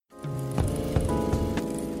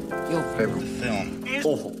Your favorite film is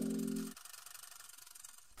awful.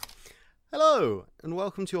 Hello, and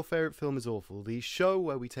welcome to Your Favourite Film is Awful, the show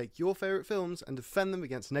where we take your favourite films and defend them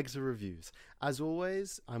against negative reviews. As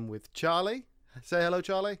always, I'm with Charlie. Say hello,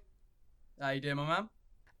 Charlie. How you doing, my man?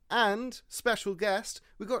 And special guest,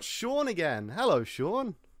 we've got Sean again. Hello,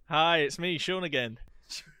 Sean. Hi, it's me, Sean again.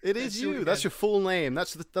 It is you. That's your full name.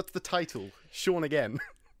 That's the title. Sean again.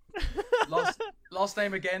 Last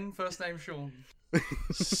name again, first name Sean.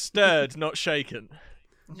 Stirred, not shaken.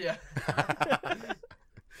 Yeah.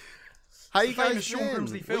 How you guys Sean been?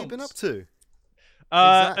 Grimsley What have you been up to?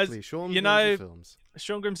 Exactly, Sean you Grimsley know, films.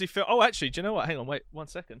 Sean Grimsley film. Oh, actually, do you know what? Hang on, wait 1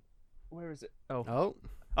 second. Where is it? Oh.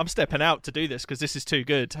 I'm stepping out to do this because this is too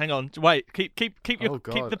good. Hang on, wait. Keep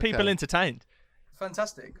the people entertained.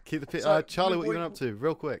 Fantastic. Keep the So, Charlie, what you been up to?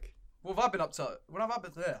 Real quick. What have I been up to? What have I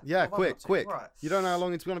been there? Yeah, quick. Right. You don't know how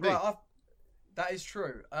long it's going to be. Right, that is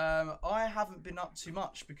true. I haven't been up too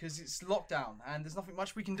much because it's lockdown and there's nothing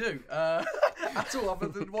much we can do at all other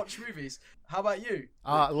than watch movies. How about you?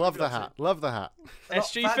 Love the hat. Love the hat.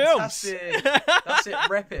 SG Fantastic. Films. That's it.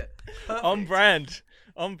 Rep it. Perfect. On brand.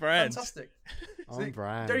 Fantastic. On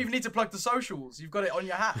brand. Don't even need to plug the socials. You've got it on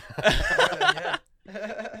your hat.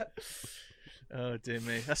 Oh dear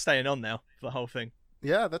me, that's staying on now for the whole thing.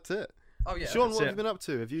 Yeah, that's it. Oh yeah. Sean, That's what it. have you been up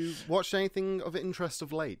to? Have you watched anything of interest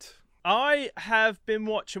of late? I have been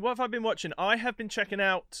watching. What have I been watching? I have been checking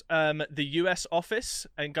out the US Office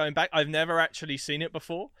and going back. I've never actually seen it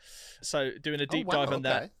before, so doing a deep dive on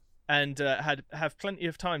that, and have plenty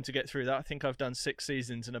of time to get through that. I think I've done 6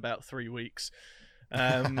 seasons in about 3 weeks.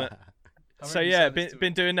 So yeah,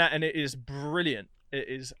 been doing that, and it is brilliant. It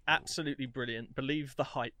is absolutely brilliant. Believe the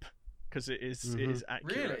hype, because it is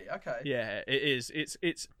accurate. Really? Okay. Yeah, it is.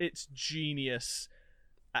 It's genius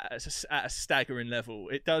at a staggering level.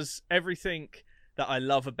 It does everything that I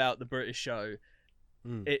love about the British show.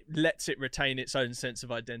 It lets it retain its own sense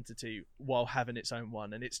of identity while having its own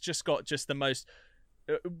one, and it's just got the most.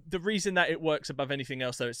 The reason that it works above anything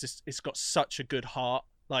else, though, it's got such a good heart.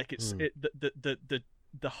 Like the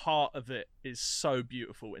heart of it is so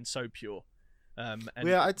beautiful and so pure.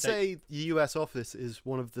 I'd say the US Office is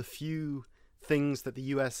one of the few things that the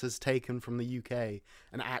US has taken from the UK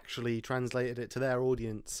and actually translated it to their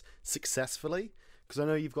audience successfully. Because I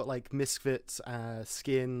know you've got like Misfits,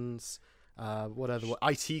 Skins,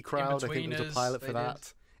 IT Crowd. I think there was a pilot for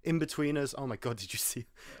that. In-Betweeners. Oh my god, did you see?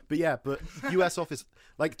 But US Office,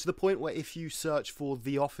 like to the point where if you search for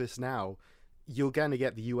The Office now, you're going to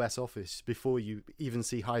get the US Office before you even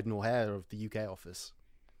see hide nor hair of the UK Office.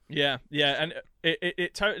 Yeah, and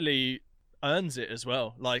it totally earns it as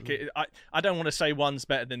well. Like I don't want to say one's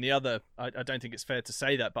better than the other. I don't think it's fair to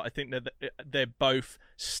say that, but I think that they're both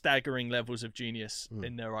staggering levels of genius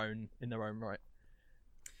in their own right.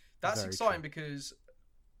 That's Very exciting true. because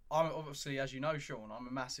I'm obviously, as you know, Sean, I'm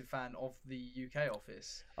a massive fan of the UK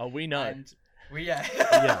Office. Oh, we know. And yeah.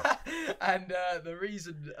 And the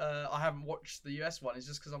reason I haven't watched the US one is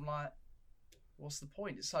just because I'm like, what's the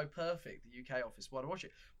point? It's so perfect, the UK Office. Why do I watch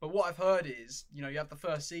it? But what I've heard is, you have the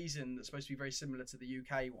first season that's supposed to be very similar to the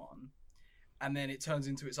UK one, and then it turns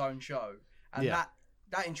into its own show, and that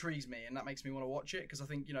intrigues me, and that makes me want to watch it because I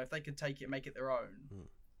think if they could take it and make it their own,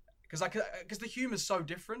 because the humor's so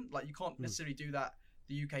different. Like you can't necessarily do that.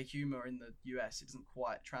 The UK humor in the US, it doesn't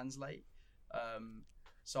quite translate.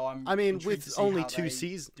 So I mean, with only 2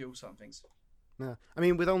 seasons, do some things. Yeah, I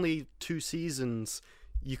mean, with only 2 seasons.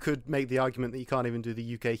 You could make the argument that you can't even do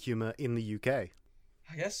the UK humour in the UK.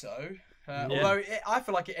 I guess so. Although I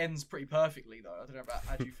feel like it ends pretty perfectly, though. I don't know about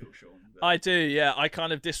how do you feel, Sean? But... I do. Yeah, I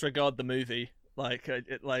kind of disregard the movie.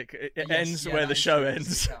 It ends where the show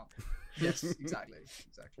ends. Yes, exactly.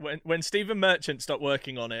 When Stephen Merchant stopped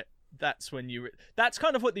working on it, that's when that's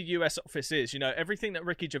kind of what the US Office is. Everything that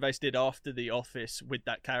Ricky Gervais did after The Office with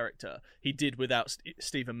that character, he did without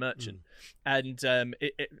Stephen Merchant. And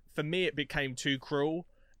for me, it became too cruel.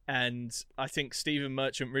 And I think Stephen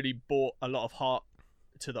Merchant really brought a lot of heart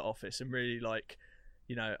to The Office and really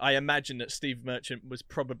I imagine that Steve Merchant was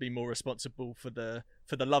probably more responsible for the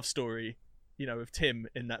love story, of Tim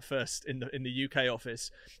in that first in the UK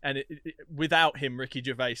Office. And without him, Ricky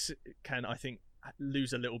Gervais can, I think,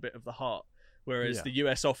 lose a little bit of the heart, whereas the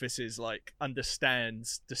US Office is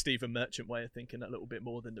understands the Stephen Merchant way of thinking a little bit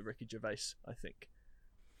more than the Ricky Gervais, I think.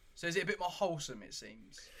 So is it a bit more wholesome? It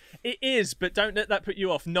seems it is, but don't let that put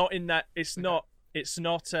you off. Not in that it's not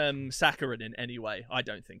saccharine in any way. I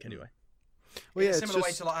don't think anyway. Well, in yeah, a it's similar way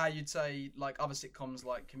just- to like how you'd say like other sitcoms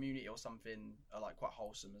like Community or something are like quite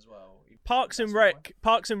wholesome as well. Parks and That's what Rec.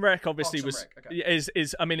 Parks and Rec obviously Parks and was Rec, okay.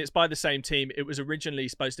 is. I mean, it's by the same team. It was originally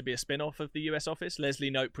supposed to be a spin-off of the US office. Leslie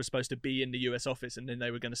Knope was supposed to be in the US office, and then they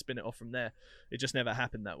were going to spin it off from there. It just never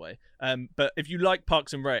happened that way. But if you like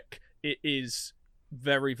Parks and Rec, it is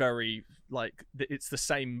very, very like it's the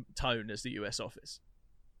same tone as the US office.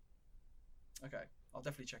 Okay, I'll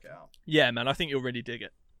definitely check it out. Yeah, man, I think you'll really dig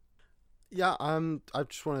it. Yeah, I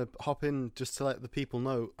just want to hop in just to let the people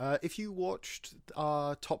know. If you watched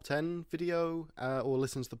our top 10 video or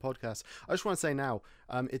listened to the podcast, I just want to say now,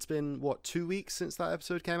 it's been, 2 weeks since that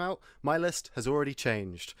episode came out? My list has already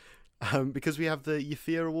changed. Because we have the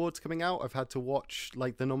Yafir Awards coming out, I've had to watch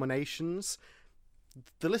like the nominations.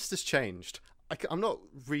 The list has changed. I'm not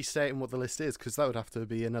restating what the list is because that would have to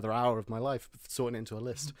be another hour of my life sorting it into a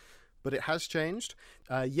list. But it has changed.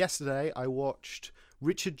 Yesterday, I watched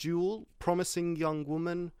Richard Jewell, Promising Young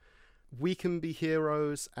Woman, We Can Be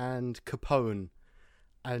Heroes, and Capone.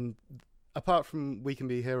 And apart from We Can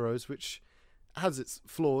Be Heroes, which has its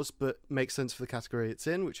flaws but makes sense for the category it's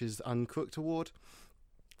in, which is Uncooked Award,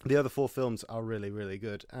 the other 4 films are really, really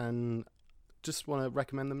good. And just want to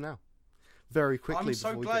recommend them now. Very quickly. I'm so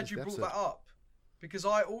before we get glad into you the brought episode. that up because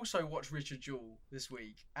I also watched Richard Jewell this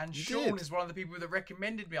week, and You Sean did? is one of the people that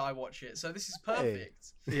recommended me I watch it. So this is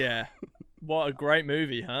perfect. Yeah, what a great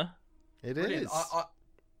movie, huh? It Brilliant.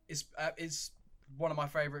 is. It's one of my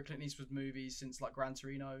favorite Clint Eastwood movies since like Gran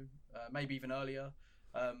Torino, maybe even earlier.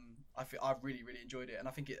 I really enjoyed it, and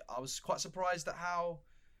I think I was quite surprised at how,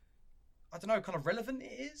 I don't know, kind of relevant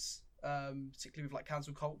it is, particularly with like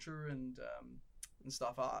cancel culture and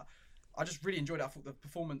stuff. I just really enjoyed it. I thought the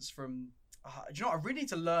performance from do you know what? I really need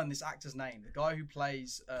to learn this actor's name. The guy who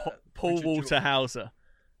plays Paul Richard Walter Jewell. Hauser.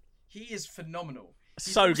 He is phenomenal.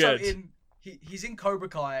 He's So also good. He's in Cobra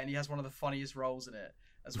Kai, and he has one of the funniest roles in it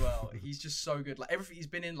as well. He's just so good. Like everything he's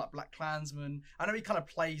been in, like Black Klansman. I know he kind of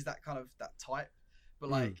plays that type, but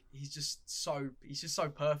like he's just so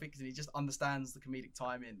perfect, and he just understands the comedic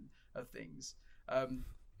timing of things.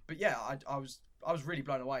 But yeah, I was really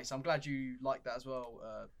blown away. So I'm glad you liked that as well,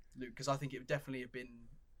 Luke, because I think it would definitely have been,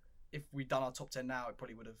 if we'd done our top 10 now, it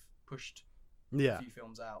probably would have pushed a few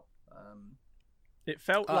films out. It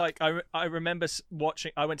felt like I remember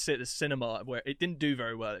watching. I went to see it at the cinema where it didn't do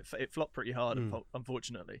very well. It flopped pretty hard,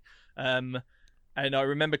 unfortunately. And I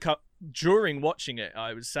remember during watching it,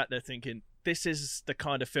 I was sat there thinking, "This is the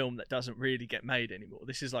kind of film that doesn't really get made anymore.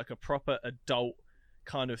 This is like a proper adult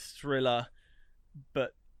kind of thriller,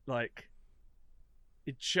 but like."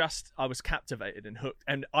 I was captivated and hooked,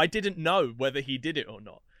 and I didn't know whether he did it or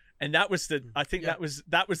not. And that was I think that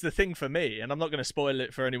was the thing for me. And I'm not going to spoil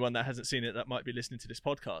it for anyone that hasn't seen it that might be listening to this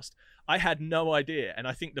podcast. I had no idea. And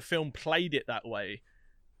I think the film played it that way,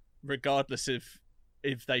 regardless of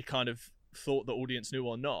if they kind of thought the audience knew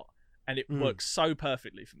or not. And it works so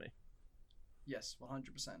perfectly for me. Yes,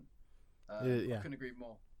 100%. Yeah. I couldn't agree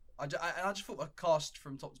more. I just thought the cast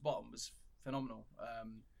from top to bottom was phenomenal.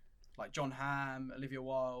 Like John Hamm, Olivia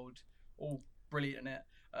Wilde, all brilliant in it.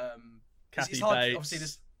 Kathy it's hard, Bates. obviously,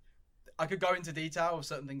 I could go into detail of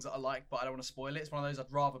certain things that I like, but I don't want to spoil it. It's one of those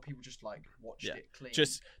I'd rather people just like watch it clean.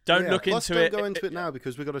 Just don't look Plus, into it. Don't go into it now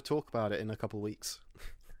because we've got to talk about it in a couple of weeks.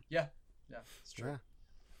 Yeah, it's true. Yeah.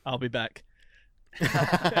 I'll be back.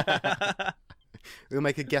 We'll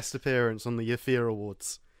make a guest appearance on the Yafir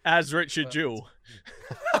Awards. As Richard Jewell.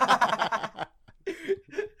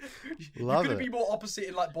 Love you couldn't it. be more opposite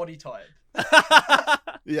in like body type.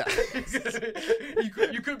 Yeah.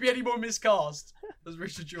 you couldn't be any more miscast as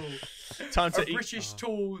Richard Jewell. Time to a British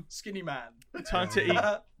tall skinny man. Time to eat.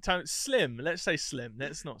 Slim. Let's say slim.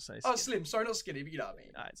 Let's not say skinny. Oh, slim. Sorry, not skinny, but you know what I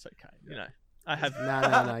mean. Nah, it's okay. You know, I have.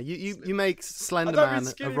 No. You make Slender I don't mean Man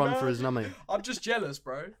skinny, a run man. for his nummy. I'm just jealous,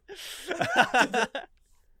 bro.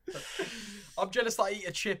 I'm jealous that I eat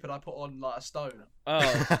a chip and I put on like a stone.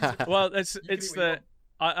 Oh, well, it's You can eat what you the. want.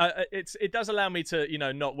 It does allow me to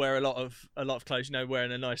not wear a lot of clothes,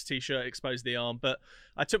 wearing a nice t-shirt, expose the arm, but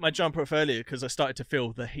I took my jumper off earlier because I started to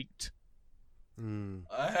feel the heat.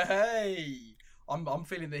 Hey, I'm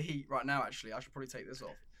feeling the heat right now. Actually, I should probably take this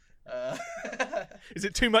off. Is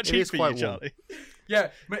it too much It heat is for quite you, warm. Charlie?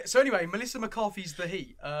 Yeah. So anyway, Melissa McCarthy's The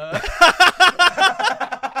Heat.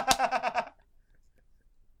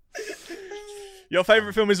 Your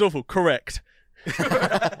favourite film is awful. Correct.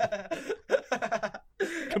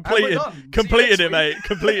 Completed. Completed it, mate.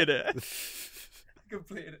 Completed it.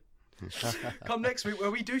 Completed it. Come next week where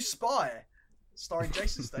we do Spy, starring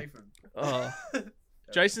Jason Statham. Oh.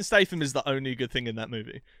 Jason Statham is the only good thing in that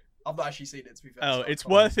movie. I've not actually seen it, to be fair. Oh, so it's I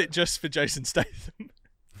can't worth it just for Jason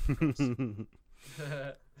Statham.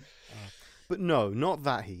 But no, not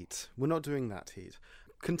that Heat. We're not doing that Heat.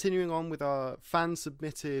 Continuing on with our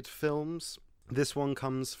fan-submitted films, this one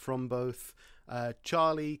comes from both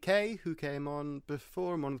Charlie K, who came on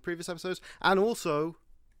before in one of the previous episodes, and also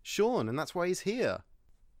Sean, and that's why he's here.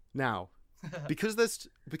 Now, because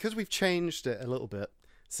we've changed it a little bit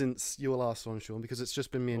since your last one, Sean, because it's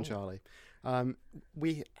just been me and Charlie,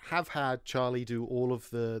 we have had Charlie do all of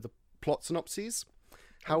the plot synopses.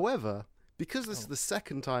 However, because this is the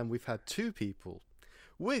second time we've had two people,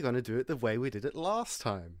 we're going to do it the way we did it last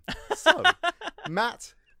time. So,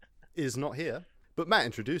 Matt is not here, but Matt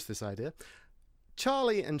introduced this idea.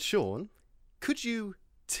 Charlie and Sean, could you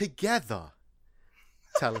together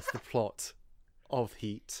tell us the plot of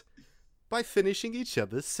Heat by finishing each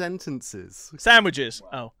other's sentences? Sandwiches.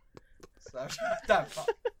 Wow. Damn, fuck.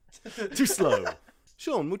 Too slow.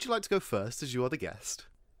 Sean, would you like to go first as you are the guest?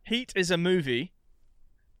 Heat is a movie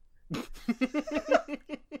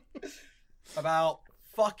about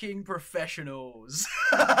fucking professionals.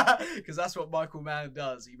 Because that's what Michael Mann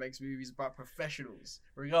does. He makes movies about professionals,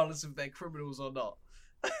 regardless if they're criminals or not.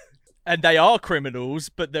 and they are criminals,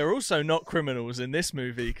 but they're also not criminals in this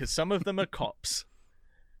movie because some of them are cops.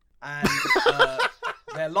 And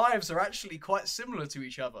their lives are actually quite similar to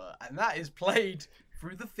each other. And that is played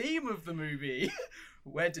through the theme of the movie,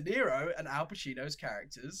 where De Niro and Al Pacino's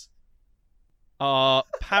characters are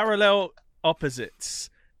parallel opposites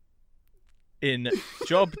in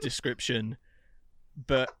job description,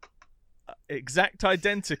 but exact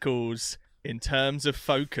identicals in terms of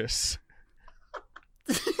focus.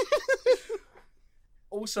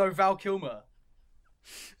 Also, Val Kilmer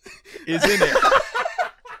is in it.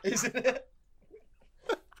 Isn't it?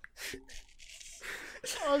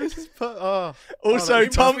 Oh, this is also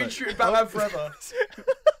Tom. Been shooting Batman Forever.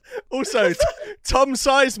 Also, Tom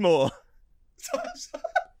Sizemore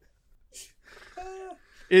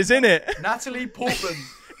is in it. Natalie Portman.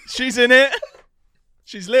 She's in it.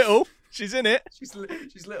 She's little. She's in it. She's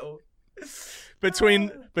little.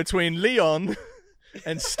 Between Leon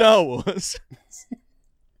and Star Wars.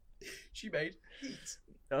 She made Heat.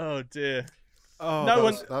 Oh dear. Oh, that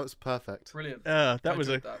was perfect. Brilliant.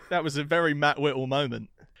 That was a very Matt Whittle moment.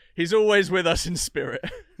 He's always with us in spirit.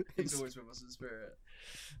 He's always with us in spirit.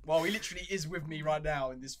 Well, he literally is with me right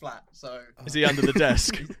now in this flat. So is he under the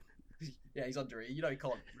desk? Yeah, he's under it. You know, he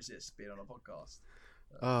can't resist being on a podcast.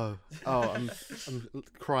 I'm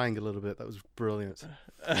crying a little bit. That was brilliant.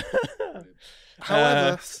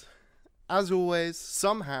 However, as always,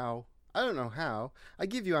 somehow, I don't know how, I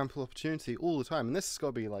give you ample opportunity all the time, and this has got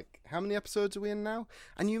to be like, how many episodes are we in now?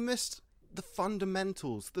 And you missed the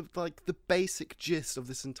fundamentals, the basic gist of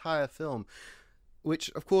this entire film, which,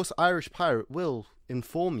 of course, Irish Pirate will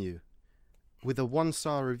inform you with a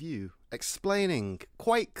 1-star review explaining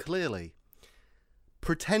quite clearly: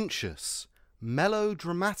 pretentious,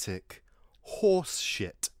 melodramatic horse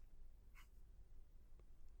shit.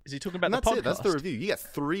 Is he talking about and the that's podcast? It. That's the review. You get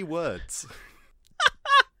 3 words.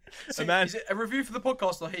 So, is it a review for the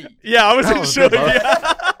podcast or Heat? Yeah, I wasn't sure.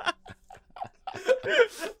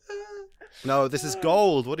 No, this is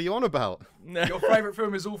gold. What are you on about? Your favourite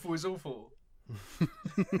film is Awful is Awful.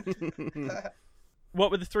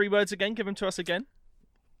 What were the 3 words again? Give them to us again.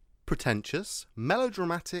 Pretentious,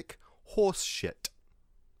 melodramatic, horse shit.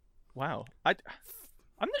 Wow. I'm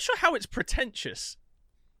not sure how it's pretentious.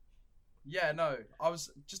 Yeah, no. I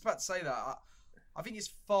was just about to say that. I think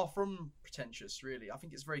it's far from pretentious, really. I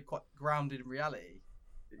think it's very quite grounded in reality.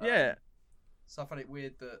 Yeah. So I find it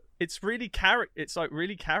weird that it's really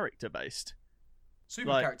really character based.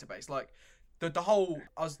 Super character based. Like the whole.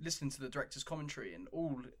 I was listening to the director's commentary, and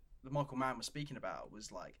all that Michael Mann was speaking about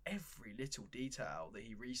was like every little detail that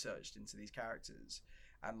he researched into these characters,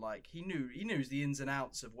 and like he knew the ins and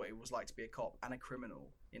outs of what it was like to be a cop and a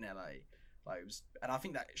criminal in LA. Like it was, and I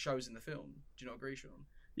think that shows in the film. Do you not agree, Sean?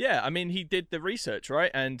 Yeah, I mean, he did the research, right?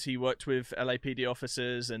 And he worked with LAPD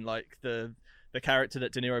officers, and like the character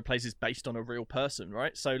that De Niro plays is based on a real person,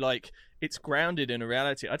 right? So like it's grounded in a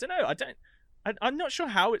reality. I don't know. I'm not sure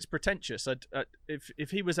how it's pretentious.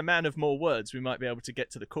 If he was a man of more words, we might be able to get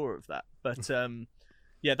to the core of that. But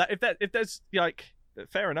yeah, if there's like,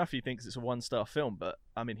 fair enough, he thinks it's a 1-star film, but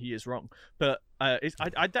I mean he is wrong. But I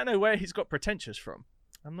don't know where he's got pretentious from.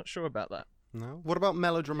 I'm not sure about that. No. What about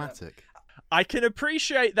melodramatic? Yeah. I can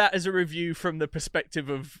appreciate that as a review from the perspective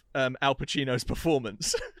of Al Pacino's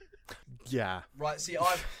performance. Yeah. Right. See,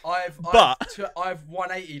 I've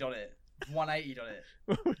 180'd on it. 180'd on it.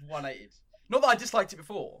 180'd. Not that I disliked it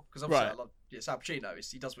before, because obviously I love Al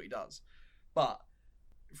Pacino. He does what he does. But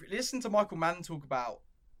if you listen to Michael Mann talk about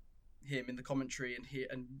him in the commentary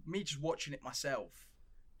and me just watching it myself,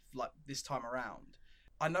 like this time around,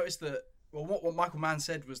 I noticed that well, what Michael Mann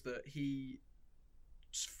said was that he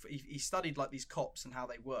studied like these cops and how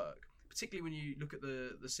they work, particularly when you look at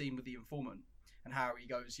the scene with the informant and how he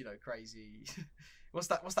goes, you know, crazy. What's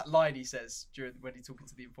that line he says when he's talking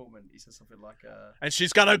to the informant? He says something like, "And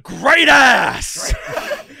she's got a great ass."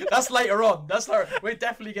 That's later on. We're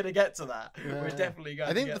definitely gonna get to that. Yeah. We're definitely going.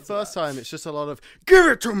 I think the first time it's just a lot of "give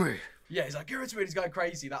it to me." Yeah, he's like, "give it to me." And he's going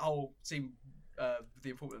crazy. That whole scene with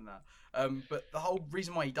the informant and that. But the whole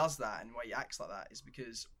reason why he does that and why he acts like that is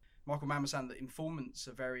because Michael Mann was saying that informants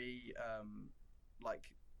are very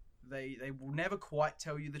like they will never quite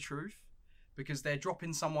tell you the truth, because they're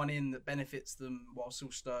dropping someone in that benefits them whilst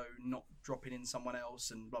also not dropping in someone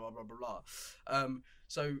else and blah, blah, blah, blah, blah.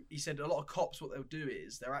 So he said a lot of cops, what they'll do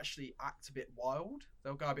is they'll actually act a bit wild.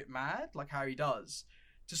 They'll go a bit mad, like how he does,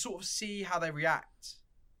 to sort of see how they react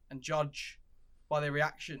and judge by their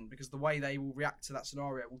reaction, because the way they will react to that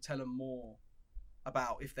scenario will tell them more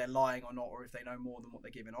about if they're lying or not, or if they know more than what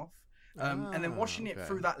they're giving off. And then watching it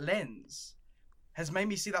through that lens has made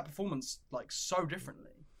me see that performance like so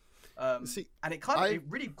differently. And it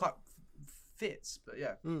really quite fits, but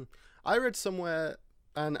yeah. I read somewhere,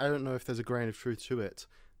 and I don't know if there's a grain of truth to it,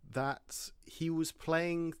 that he was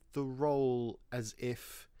playing the role as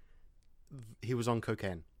if he was on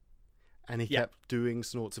cocaine, and he kept doing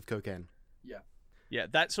snorts of cocaine. Yeah,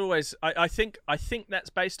 that's always. I think that's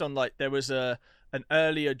based on, like, there was an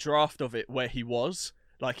earlier draft of it where he was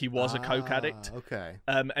a coke addict. Okay.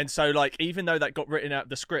 And so, like, even though that got written out of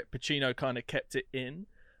the script, Pacino kind of kept it in.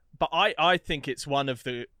 But I think it's one of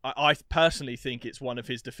the... I personally think it's one of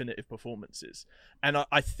his definitive performances. And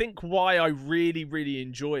I think why I really, really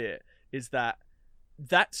enjoy it is that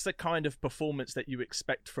that's the kind of performance that you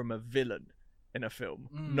expect from a villain in a film.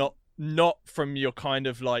 Not from your kind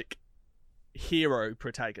of, like, hero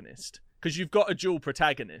protagonist. Because you've got a dual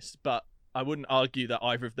protagonist, but I wouldn't argue that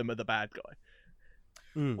either of them are the bad guy.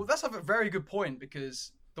 Well, that's a very good point,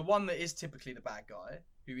 because the one that is typically the bad guy,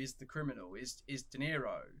 who is the criminal, is De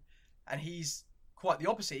Niro, and he's quite the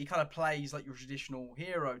opposite. He kind of plays like your traditional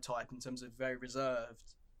hero type in terms of very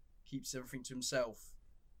reserved, keeps everything to himself,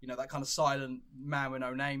 you know, that kind of silent man with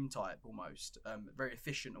no name type almost. Very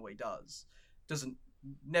efficient at what he does,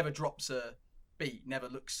 never drops a beat, never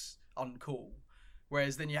looks uncool.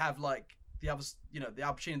 Whereas then you have like the others, you know, the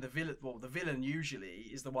Al Pacino, the villain. Well, the villain usually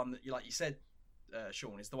is the one that like you said,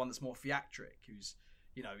 Sean, is the one that's more theatric, who's,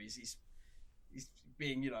 you know, he's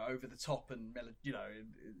being, you know, over the top and, you know,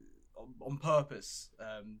 on purpose,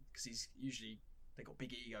 because he's usually, they've got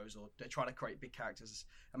big egos, or they're trying to create big characters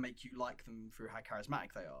and make you like them through how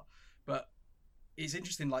charismatic they are. But it's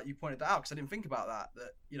interesting, like you pointed that out, because I didn't think about that,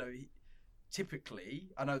 you know, typically,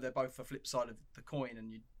 I know they're both the flip side of the coin,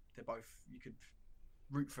 and you could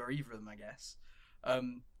root for either of them, I guess.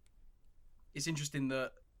 It's interesting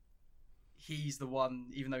that he's the one,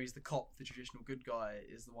 even though he's the cop, the traditional good guy,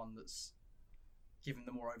 is the one that's giving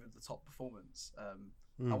the more over the top performance.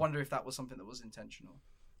 I wonder if that was something that was intentional.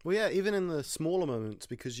 Well, yeah, even in the smaller moments,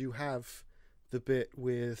 because you have the bit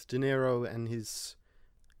with De Niro and his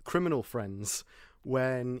criminal friends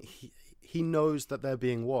when he knows that they're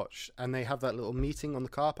being watched, and they have that little meeting on the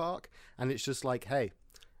car park, and it's just like, hey,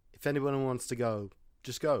 if anyone wants to go,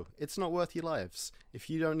 just go. It's not worth your lives. If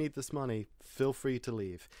you don't need this money, feel free to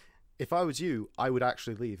leave. If I was you, I would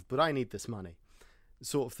actually leave, but I need this money.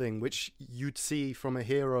 Sort of thing, which you'd see from a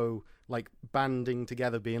hero, like, banding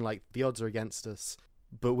together, being like, the odds are against us,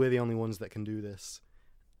 but we're the only ones that can do this.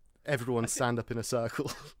 Everyone stand up in a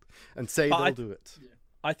circle and say they'll do it.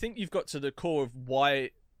 I think you've got to the core of why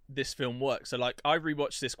this film works. So, like, I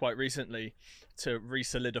rewatched this quite recently to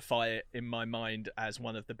re-solidify it in my mind as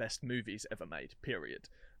one of the best movies ever made, period.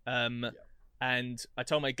 And I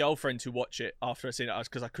told my girlfriend to watch it after I seen it,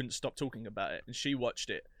 because I couldn't stop talking about it, and she watched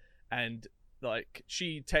it, and like,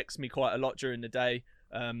 she texts me quite a lot during the day,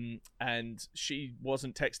 and she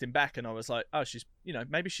wasn't texting back, and I was like, oh, she's, you know,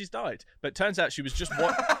 maybe she's died. But turns out she was just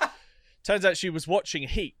watching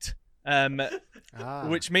Heat,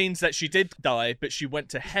 which means that she did die, but she went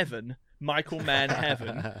to heaven, Michael Mann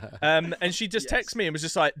heaven. And she just texted me and was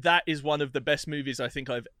just like, that is one of the best movies I think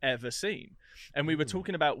I've ever seen. And we were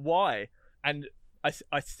talking about why, and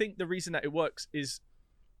I think the reason that it works is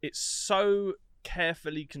it's so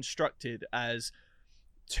carefully constructed as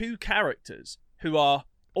two characters who are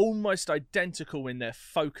almost identical in their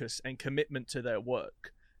focus and commitment to their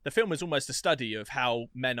work. The film is almost a study of how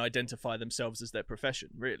men identify themselves as their profession,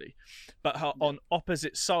 really, but how on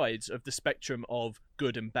opposite sides of the spectrum of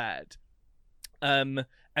good and bad. And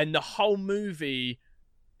the whole movie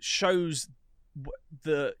shows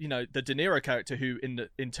the De Niro character, who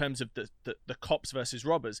in terms of the cops versus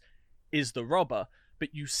robbers is the robber,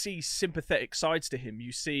 but you see sympathetic sides to him.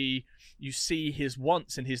 You see his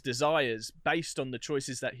wants and his desires based on the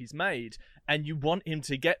choices that he's made, and you want him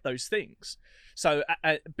to get those things. So,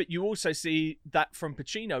 but you also see that from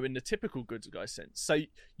Pacino in the typical good guy sense. So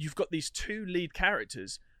you've got these two lead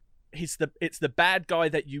characters. It's the bad guy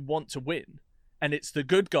that you want to win, and it's the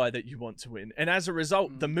good guy that you want to win. And as a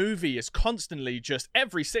result, the movie is constantly just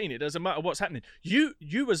every scene. It doesn't matter what's happening. You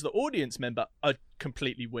as the audience member are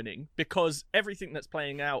completely winning, because everything that's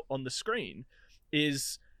playing out on the screen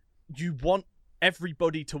is, you want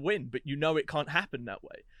everybody to win, but you know it can't happen that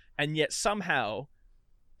way. And yet somehow,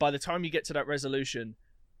 by the time you get to that resolution,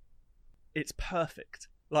 it's perfect.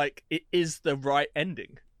 Like, it is the right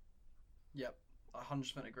ending. Yep, I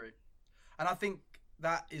 100% agree. And I think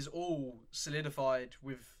that is all solidified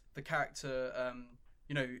with the character,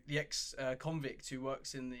 the ex-convict who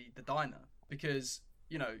works in the diner. Because,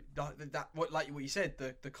 like what you said,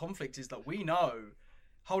 the conflict is that we know,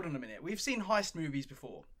 hold on a minute, we've seen heist movies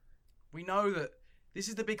before. We know that this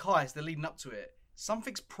is the big heist, they're leading up to it.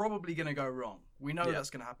 Something's probably going to go wrong. We know that's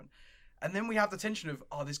going to happen. And then we have the tension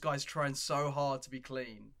of, this guy's trying so hard to be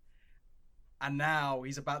clean. And now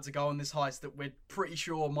he's about to go on this heist that we're pretty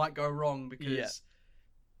sure might go wrong, because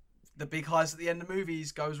the big heist at the end of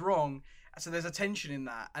movies goes wrong. So there's a tension in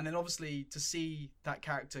that. And then obviously to see that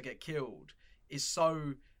character get killed is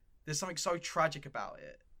there's something so tragic about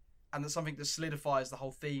it. And there's something that solidifies the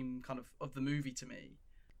whole theme kind of the movie to me.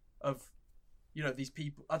 Of, these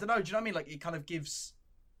people, I don't know, do you know what I mean? Like, it kind of gives,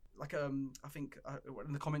 like, I think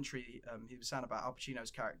in the commentary, he was saying about Al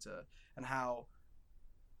Pacino's character and how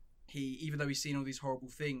he, even though he's seen all these horrible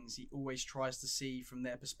things, he always tries to see from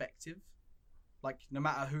their perspective. Like, no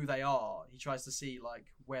matter who they are, he tries to see, like,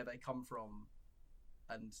 where they come from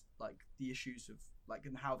and, like, the issues of, like,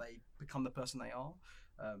 and how they become the person they are.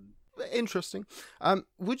 Interesting.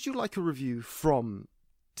 Would you like a review from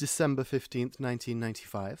December 15th,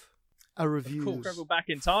 1995? A review. Travel back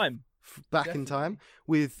in time. In time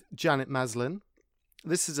with Janet Maslin.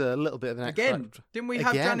 This is a little bit of an Again, extract. didn't we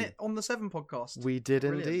have Janet on the 7 podcast? We did.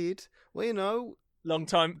 Brilliant. Indeed. Well, long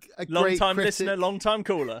time listener, long time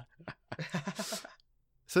caller.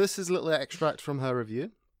 So this is a little extract from her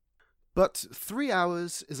review. But 3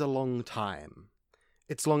 hours is a long time.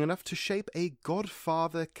 It's long enough to shape a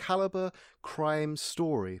Godfather caliber crime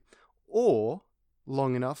story, or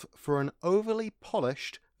long enough for an overly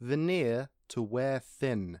polished veneer to wear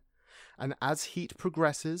thin. And as Heat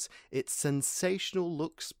progresses, its sensational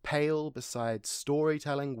looks pale beside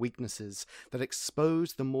storytelling weaknesses that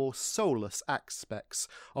expose the more soulless aspects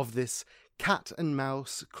of this cat and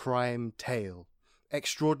mouse crime tale.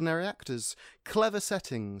 Extraordinary actors, clever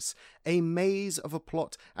settings, a maze of a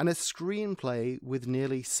plot, and a screenplay with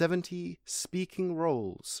nearly 70 speaking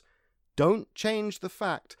roles don't change the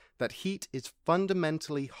fact that Heat is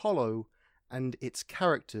fundamentally hollow and its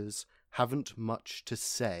characters haven't much to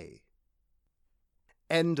say.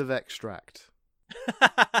 End of extract.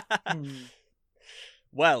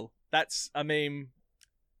 Well, I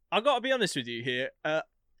got to be honest with you here.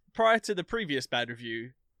 Prior to the previous bad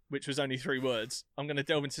review, which was only 3 words, I'm going to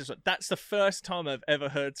delve into this one. That's the first time I've ever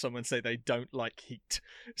heard someone say they don't like Heat.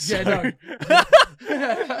 So...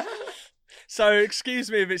 So excuse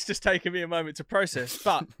me if it's just taken me a moment to process,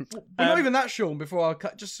 but not even that, Sean. Before I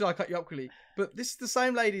cut you up quickly, but this is the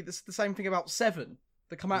same lady. This is the same thing about 7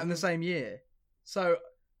 that come out in the same year. So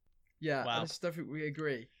yeah, wow. I just don't think we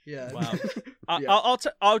agree. Yeah. Wow.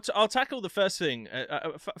 I'll tackle the first thing.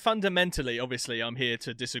 Fundamentally, obviously, I'm here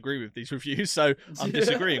to disagree with these reviews, so I'm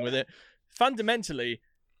disagreeing with it. Fundamentally,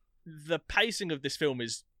 the pacing of this film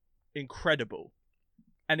is incredible,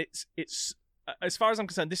 and it's as far as I'm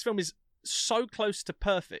concerned, this film is so close to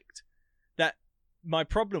perfect that my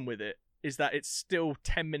problem with it is that it's still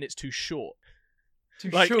 10 minutes too short.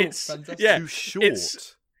 Too short. Too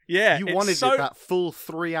short. You wanted that full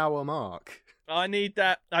 3-hour mark. I need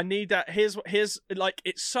that. Here's like,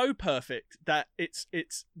 it's so perfect that it's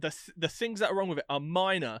the things that are wrong with it are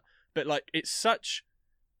minor, but like, it's such.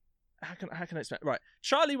 How can I explain? Right.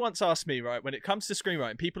 Charlie once asked me, right, when it comes to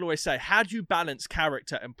screenwriting, people always say, how do you balance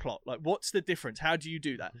character and plot? Like, what's the difference? How do you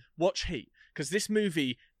do that? Watch Heat. Because this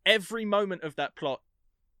movie, every moment of that plot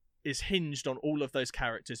is hinged on all of those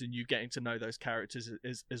characters and you getting to know those characters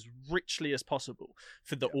as richly as possible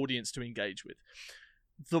for the audience to engage with.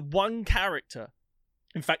 The one character,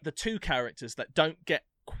 in fact, the 2 characters that don't get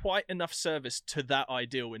quite enough service to that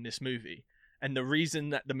ideal in this movie, and the reason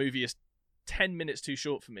that the movie is 10 minutes too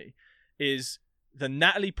short for me, is the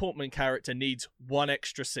Natalie Portman character needs 1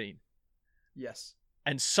 extra scene. Yes.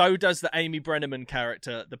 And so does the Amy Brenneman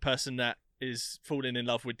character, the person that is falling in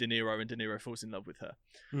love with De Niro and De Niro falls in love with her.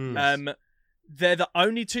 they're the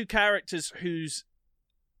only two characters whose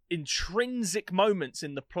intrinsic moments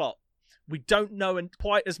in the plot we don't know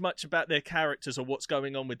quite as much about their characters or what's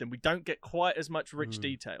going on with them. We don't get quite as much rich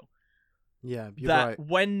detail. Yeah, you're that right.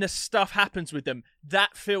 when the stuff happens with them,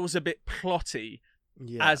 that feels a bit plotty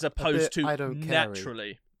as opposed to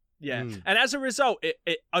naturally. Yeah. And as a result,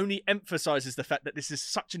 it only emphasizes the fact that this is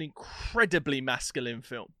such an incredibly masculine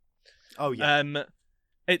film. Oh, yeah.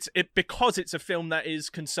 It's because it's a film that is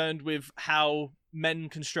concerned with how men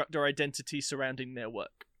construct their identity surrounding their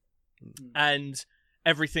work. And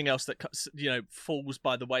everything else that falls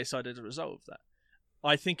by the wayside as a result of that.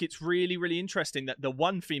 I think it's really, really interesting that the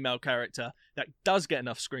one female character that does get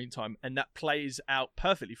enough screen time and that plays out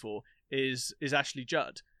perfectly for is Ashley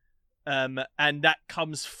Judd. And that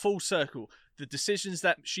comes full circle. The decisions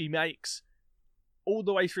that she makes all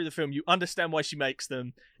the way through the film, you understand why she makes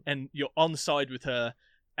them and you're on side with her,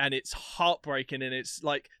 and it's heartbreaking. And it's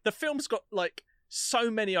like the film's got like so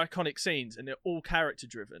many iconic scenes and they're all character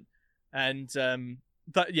driven. And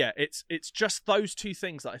but yeah, it's just those two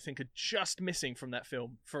things that I think are just missing from that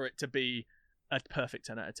film for it to be a perfect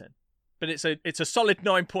 10 out of 10. But it's a solid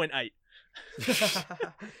 9.8.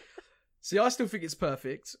 See, I still think it's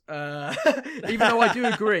perfect. Even though I do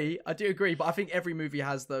agree, but I think every movie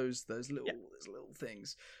has those little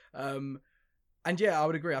things. And yeah, I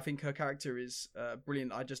would agree. I think her character is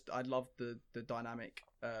brilliant. I love the dynamic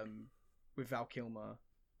with Val Kilmer,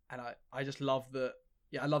 and I just love the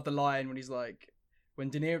I love the line when he's like, when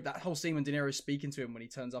De Niro, that whole scene when De Niro's speaking to him when he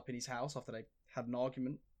turns up in his house after they had an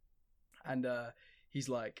argument, and he's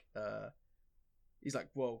like,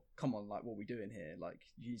 well, come on, like, what are we doing here? Like,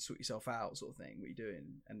 you sort yourself out, sort of thing. What are you doing?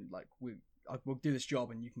 And like, we'll do this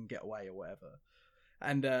job and you can get away or whatever.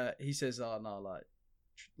 And he says, oh no,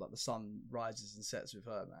 like the sun rises and sets with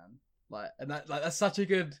her, man. Like, and that's such a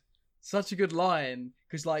good line,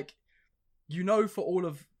 because like, for all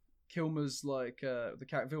of Kilmer's like the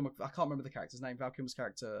character, I can't remember the character's name. Val Kilmer's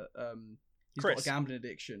character, he's Chris. got a gambling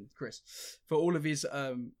addiction, Chris. For all of his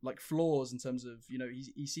like flaws in terms of,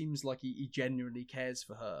 he seems like he genuinely cares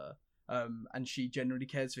for her, and she genuinely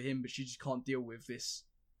cares for him, but she just can't deal with this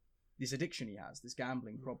addiction he has, this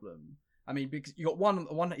gambling problem. I mean, because you got one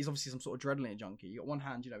he's obviously some sort of adrenaline junkie. You got one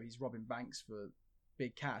hand, he's robbing banks for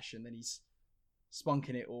big cash, and then he's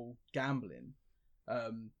spunking it all gambling.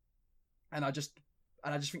 And I just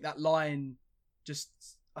think that line just,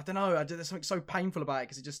 I don't know, there's something so painful about it,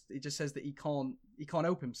 because it just says that he can't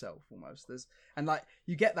help himself almost. And like,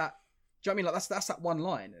 you get that, do you know what I mean? Like that's that one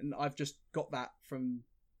line, and I've just got that from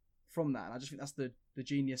that, and I just think that's the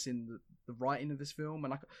genius in the writing of this film.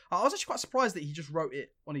 And I was actually quite surprised that he just wrote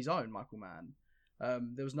it on his own, Michael Mann.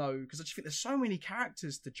 There was no, because I just think there's so many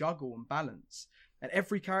characters to juggle and balance, and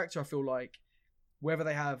every character, I feel like, whether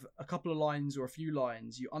they have a couple of lines or a few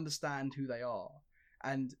lines, you understand who they are.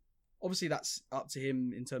 And obviously that's up to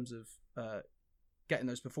him in terms of getting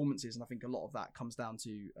those performances, and I think a lot of that comes down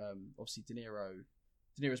to obviously De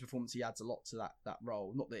Niro's performance. He adds a lot to that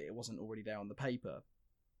role, not that it wasn't already there on the page, but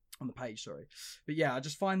yeah, I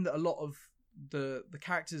just find that a lot of the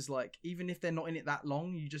characters, like, even if they're not in it that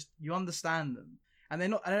long, you understand them, and they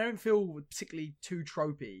don't feel particularly too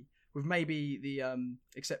tropey, with maybe the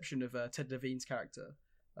exception of Ted Levine's character,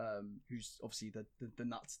 who's obviously the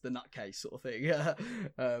nutcase sort of thing.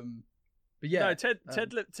 But yeah, no,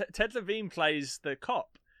 Ted Levine plays the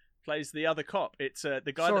cop, plays the other cop. It's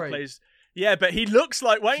the guy that plays. Yeah, but he looks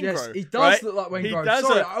like Waingro. Yes, he does look like Waingro. He does.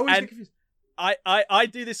 Sorry, I always get confused. I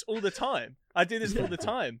do this all the time. all the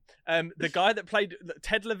time. The guy that played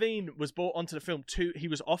Ted Levine was brought onto the film he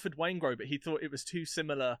was offered Waingro, but he thought it was too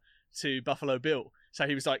similar to Buffalo Bill, so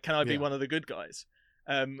he was like, "Can I be one of the good guys?"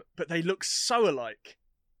 But they look so alike.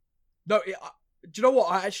 No, do you know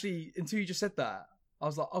what? I actually, until you just said that, I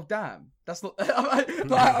was like, "Oh damn, that's not."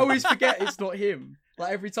 I always forget it's not him.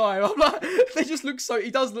 Like every time, I'm like, they just look so.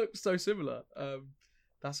 He does look so similar.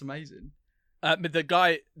 That's amazing. But the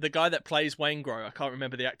guy that plays Waingro, I can't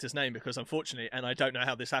remember the actor's name, because unfortunately, and I don't know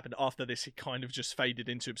how this happened. After this, he kind of just faded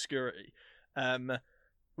into obscurity,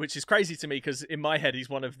 which is crazy to me, because in my head, he's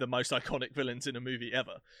one of the most iconic villains in a movie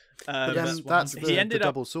ever. But then that's the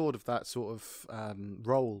double sword of that sort of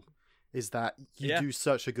role, is that you do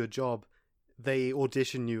such a good job, they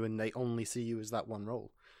audition you and they only see you as that one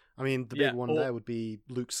role. I mean, the big one there would be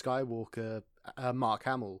Luke Skywalker. Mark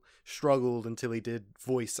Hamill struggled until he did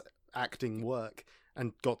voice acting work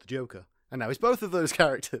and got the Joker, and now he's both of those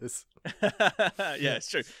characters. Yeah, it's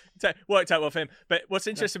true. Worked out well for him. But what's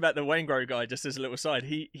interesting about the Waingro guy, just as a little aside,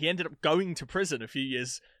 he ended up going to prison a few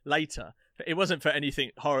years later. It wasn't for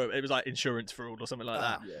anything horrible. It was like insurance fraud or something like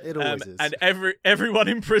that. It always is. And everyone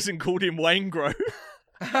in prison called him Waingro.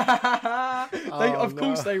 Of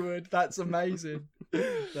course they would. That's amazing.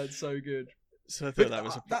 That's so good. So I thought that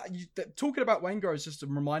was talking about Wayne Groves just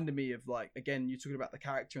reminded me of, like, again, you talking about the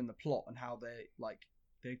character and the plot and how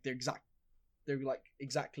they're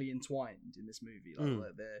exactly entwined in this movie.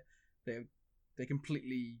 Like they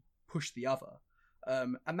completely push the other,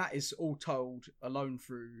 and that is all told alone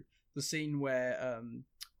through the scene where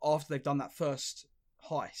after they've done that first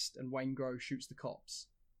heist and Wayne Groves shoots the cops,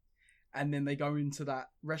 and then they go into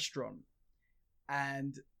that restaurant,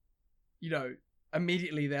 and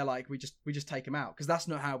immediately they're like, we just take him out, because that's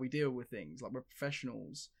not how we deal with things. Like, we're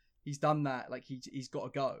professionals. He's done that. Like, he's got to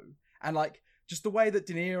go. And like, just the way that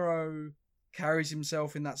De Niro carries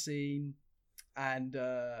himself in that scene, and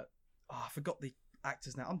I forgot the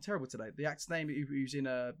actor's name. I'm terrible today. The actor's name who's in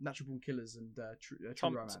Natural Born Killers and True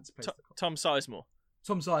Romance. Tom Sizemore.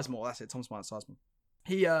 Tom Sizemore. That's it. Tom Sizemore.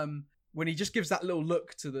 He when he just gives that little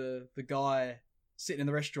look to the guy sitting in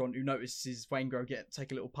the restaurant who notices Wayne Groves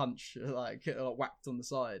take a little punch, like whacked on the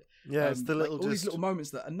side. Yeah, it's the little all these little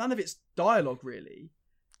moments and none of it's dialogue really,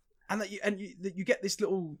 and that you get this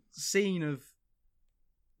little scene of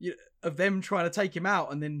them trying to take him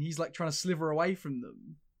out, and then he's like trying to slither away from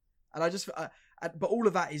them, and but all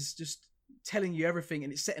of that is just telling you everything,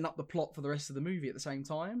 and it's setting up the plot for the rest of the movie at the same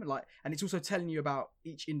time, and it's also telling you about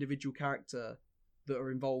each individual character that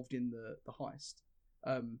are involved in the heist.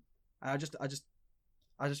 And I just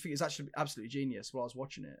think it's actually absolutely genius while I was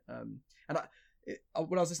watching it. And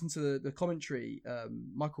when I was listening to the commentary,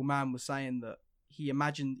 Michael Mann was saying that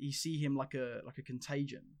he see him like a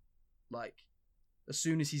contagion. Like, as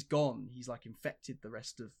soon as he's gone, he's like infected the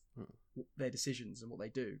rest of their decisions and what they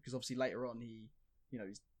do. Because obviously later on,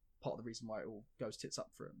 he's part of the reason why it all goes tits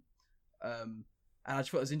up for him. And I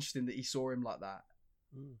just thought it was interesting that he saw him like that.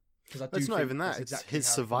 Because it's not even that. It's his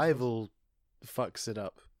survival fucks it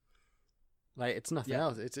up. Like, it's nothing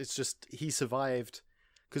else. It's just he survived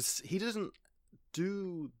because he doesn't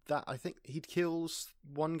do that. I think he kills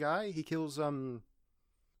one guy. He kills thingy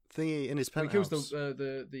in his penthouse. He kills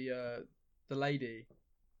the lady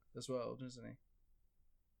as well, doesn't he?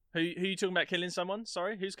 Who are you talking about killing someone?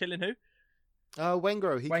 Sorry, who's killing who? Wayne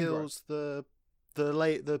Groves. He kills the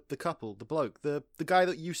couple, the bloke, the guy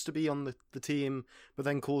that used to be on the team, but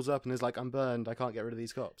then calls up and is like, "I'm burned. I can't get rid of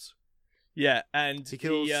these cops." Yeah, and he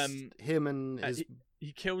kills him and his.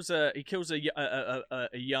 He kills a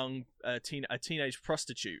young teenage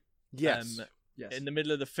prostitute. Yes. Yes. In the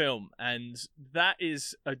middle of the film, and that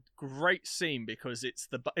is a great scene because it's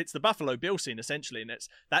the Buffalo Bill scene essentially, and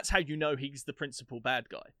that's how you know he's the principal bad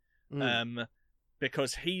guy,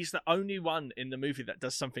 because he's the only one in the movie that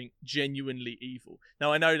does something genuinely evil.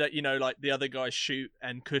 Now I know that like the other guys shoot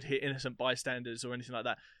and could hit innocent bystanders or anything like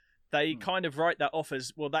that. They kind of write that off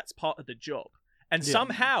as, well, that's part of the job, and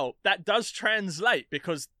somehow that does translate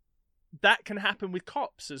because that can happen with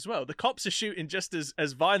cops as well. The cops are shooting just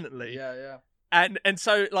as violently. Yeah. And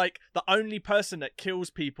so, like, the only person that kills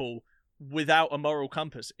people without a moral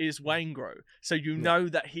compass is Wayne Groves. So you know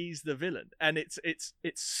that he's the villain, and it's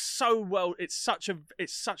such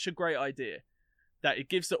a great idea that it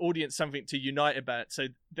gives the audience something to unite about. So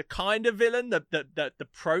the kind of villain,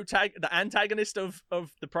 the antagonist of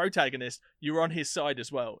the protagonist, you're on his side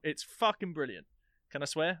as well. It's fucking brilliant. Can I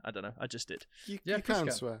swear? I don't know. I just did. You can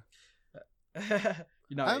swear. It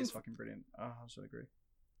is fucking brilliant. Oh, I so agree.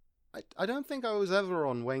 I don't think I was ever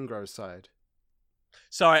on Wayne Groves' side.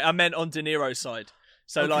 Sorry, I meant on De Niro's side.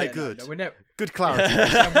 So, okay, like, good. No, we're never... Good clarity.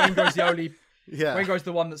 Wayne Groves the only. Yeah. Wayne Groves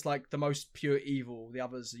the one that's like the most pure evil. The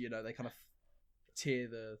others, they kind of tear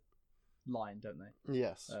the line, don't they?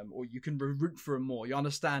 Yes. Or you can root for them more. You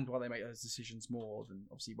understand why they make those decisions more than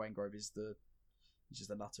obviously Wayne Groves is he's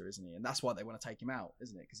just a nutter, isn't he? And that's why they want to take him out,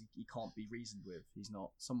 isn't it? Because he can't be reasoned with. He's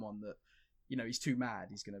not someone that, he's too mad.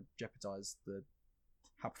 He's going to jeopardize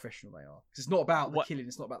how professional they are. Because it's not about the killing.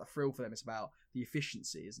 It's not about the thrill for them. It's about the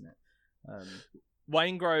efficiency, isn't it?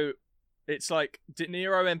 Wayne Groves, it's like De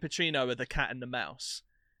Niro and Pacino are the cat and the mouse,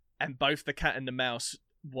 and both the cat and the mouse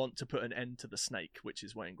want to put an end to the snake, which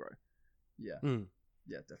is Wayne Groves. Yeah.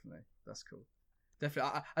 Yeah, definitely. That's cool.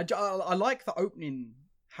 Definitely. I like the opening,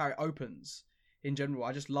 how it opens in general.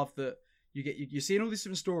 I just love that you're seeing all these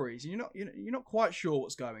different stories, and you're not quite sure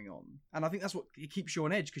what's going on. And I think that's what it keeps you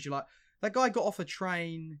on edge, because you're like, that guy got off a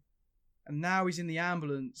train, and now he's in the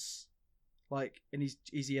ambulance. Like, and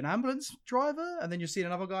is he an ambulance driver? And then you're seeing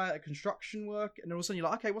another guy at construction work, and all of a sudden you're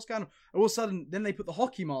like, okay, what's going on? And all of a sudden, then they put the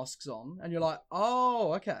hockey masks on, and you're like,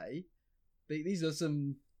 oh, okay, these are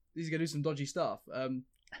going to do some dodgy stuff.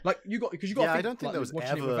 Like you got. Yeah, I don't think that was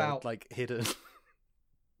ever like hidden.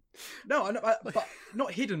 No, but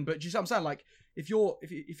not hidden. But just I'm saying, like, if you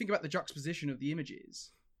think about the juxtaposition of the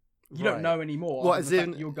images, You don't know anymore. What, as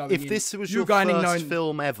in, you're going if in, this was you're your going first in knowing,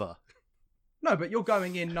 film ever? No, but you're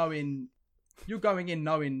going in knowing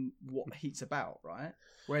what Heat's about, right?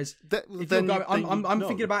 Whereas if you're going, I'm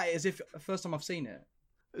thinking about it as if the first time I've seen it.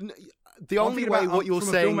 The only way what you're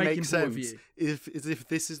saying makes sense is if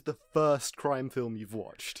this is the first crime film you've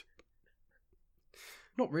watched.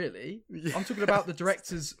 Not really. Yeah. I'm talking about the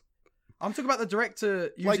director's. I'm talking about the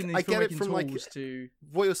director using these filmmaking tools to.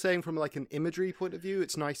 What you're saying from like an imagery point of view,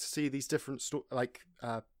 it's nice to see these different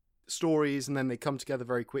stories, and then they come together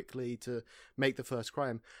very quickly to make the first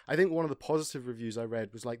crime. I think one of the positive reviews I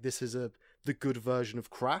read was like, this is the good version of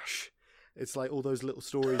Crash. It's like all those little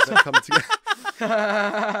stories that come together.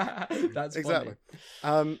 That's exactly.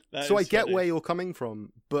 So I get where you're coming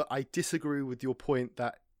from, but I disagree with your point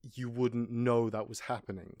that you wouldn't know that was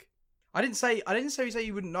happening. I didn't say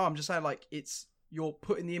you wouldn't know. I'm just saying like you're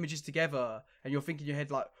putting the images together and you're thinking in your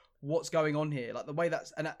head like, what's going on here? Like the way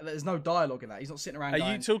there's no dialogue in that. He's not sitting around.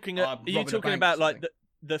 Are you talking about like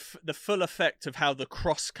the full effect of how the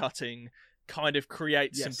cross-cutting kind of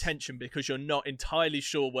creates some tension because you're not entirely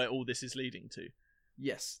sure where all this is leading to?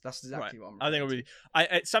 Yes, that's exactly what I'm. I think I'm really.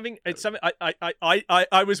 It's something.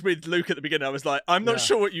 I was with Luke at the beginning. I was like, I'm not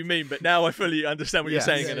sure what you mean, but now I fully understand what you're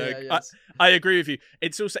saying, I agree with you.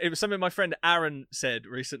 It was something my friend Aaron said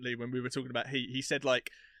recently when we were talking about Heat. He said like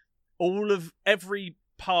every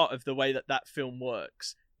part of the way that film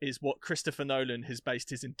works is what Christopher Nolan has based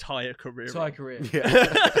his entire career on.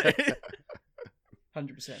 100%.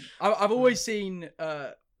 I've always seen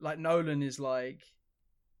like Nolan is like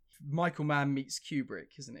Michael Mann meets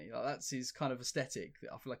Kubrick, isn't he? Like that's his kind of aesthetic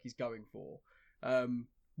that I feel like he's going for.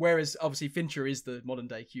 Whereas obviously Fincher is the modern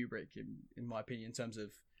day Kubrick in my opinion in terms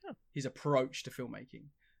of his approach to filmmaking.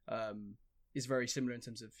 Is very similar in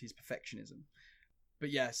terms of his perfectionism.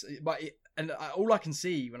 But yes, all I can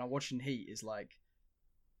see when I'm watching Heat is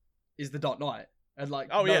The Dark Knight and like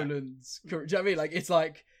Nolan's. Do you know what I mean? Like it's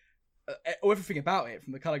like everything about it,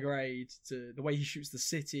 from the color grade to the way he shoots the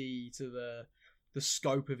city to the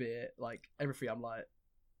scope of it, like everything. I'm like,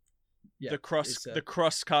 the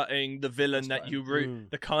cross cutting, the villain that you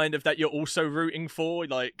root, the kind of that you're also rooting for.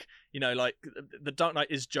 Like like the Dark Knight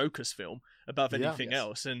is Joker's film above anything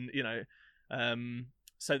else, and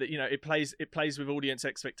so that it plays with audience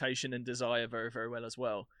expectation and desire very, very well as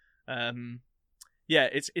well.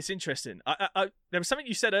 It's interesting. There was something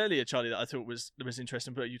you said earlier, Charlie, that I thought was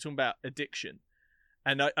interesting. But you're talking about addiction,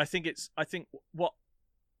 and I think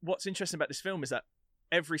what's interesting about this film is that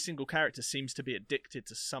every single character seems to be addicted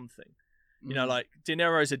to something. Like De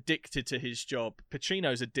Niro's addicted to his job,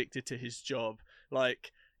 Pacino's addicted to his job.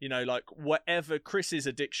 Like whatever Chris's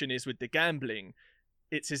addiction is with the gambling,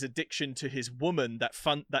 it's his addiction to his woman that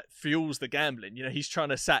fuels the gambling. He's trying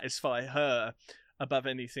to satisfy her above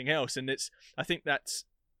anything else, and I think that's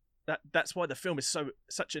why the film is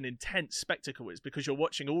such an intense spectacle, is because you're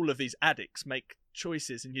watching all of these addicts make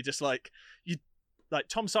choices, and you're just like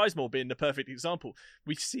Tom Sizemore being the perfect example.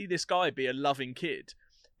 We see this guy be a loving kid,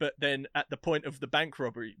 but then at the point of the bank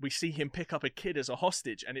robbery, we see him pick up a kid as a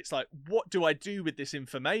hostage, and it's like, what do I do with this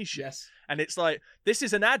information? Yes. And it's like, this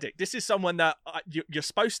is an addict. This is someone that you're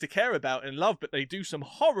supposed to care about and love, but they do some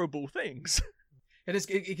horrible things. And it's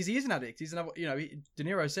because he is an addict. He's another, De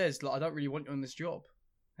Niro says, like, I don't really want you on this job.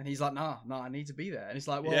 And he's like, nah, I need to be there. And it's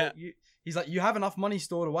like, well, he's like, you have enough money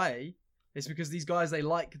stored away. It's because these guys, they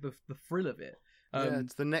like the thrill of it.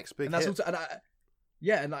 It's the next big and that's hit.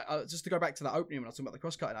 Also, just to go back to that opening when I was talking about the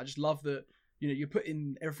cross-cutting, I just love that, you're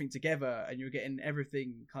putting everything together and you're getting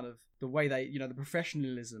everything kind of the way they, the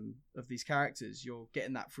professionalism of these characters, you're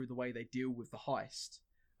getting that through the way they deal with the heist.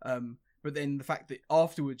 But then the fact that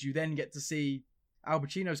afterwards you then get to see Al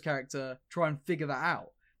Pacino's character try and figure that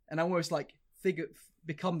out and almost like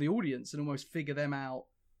become the audience and almost figure them out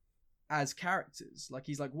as characters. Like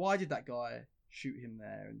he's like, why did that guy shoot him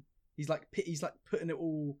there? And he's like putting it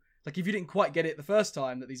all, like if you didn't quite get it the first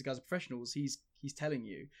time that these guys are professionals, he's telling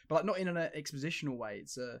you, but like not in an expositional way.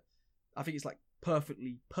 It's I think it's like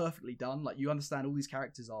perfectly done. Like you understand all these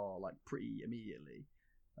characters are like pretty immediately.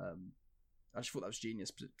 I just thought that was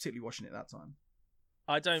genius, particularly watching it that time.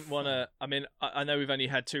 I don't want to. I mean, I know we've only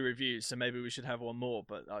had 2 reviews, so maybe we should have one more.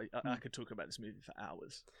 But I could talk about this movie for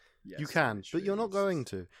hours. Yes, you can, but you're not going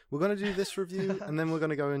to. We're going to do this review, and then we're going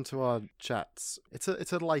to go into our chats. It's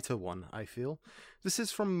a lighter one, I feel. This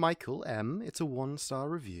is from Michael M. It's a 1-star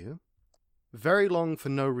review. Very long for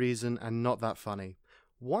no reason and not that funny.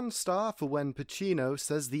 1 star for when Pacino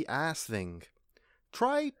says the ass thing.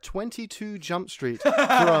 Try 22 Jump Street for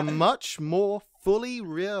a much more fully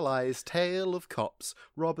realized tale of cops,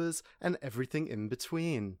 robbers, and everything in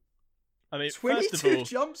between. I mean, 22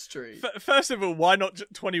 Jump Street. First of all, why not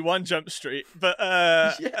 21 Jump Street? But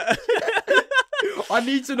Yeah. I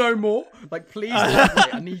need to know more. Like, please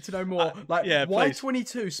elaborate. I need to know more. Like, yeah, why please.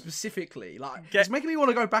 22 specifically? Like, it's making me want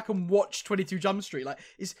to go back and watch 22 Jump Street. Like,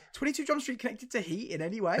 is 22 Jump Street connected to Heat in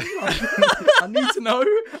any way? Like, I need to know.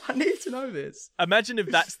 I need to know this. Imagine if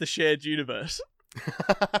that's the shared universe.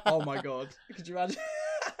 Oh my god! Could you imagine?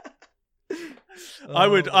 I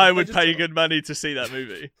would pay good money to see that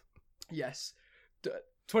movie. Yes.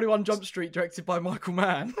 21 Jump Street, directed by Michael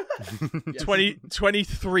Mann. Yes.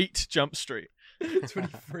 23 Jump Street.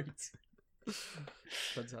 23.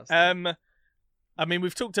 Fantastic. I mean,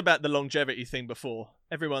 we've talked about the longevity thing before.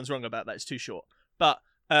 Everyone's wrong about that. It's too short. But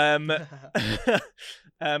Yep.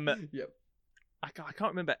 I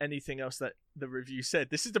can't remember anything else that the review said.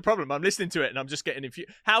 This is the problem. I'm listening to it and I'm just getting infused.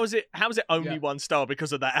 How is it only 1 star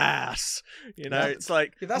because of the ass? You know, it's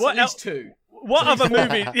like Yeah, that's what at least 2. What other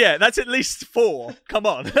movie? Yeah, that's at least 4. Come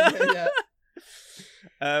on. Yeah.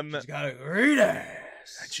 She's got a great ass.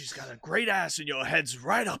 And she's got a great ass, and your head's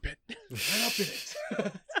right up it. Right up in it.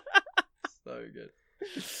 So good.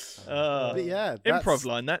 But yeah, Improv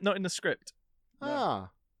line that, not in the script.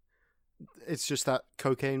 It's just that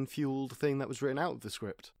cocaine-fueled thing that was written out of the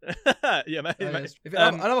script. Yeah, man. Yes.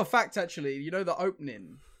 Another fact, actually, you know the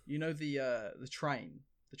opening. You know the train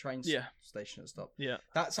station and stuff. Yeah,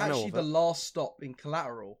 that's actually the last stop in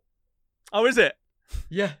Collateral. Oh, is it?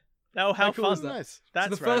 Yeah. Oh, how cool fun! is that? Nice. That's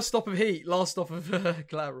so the first stop of Heat, last stop of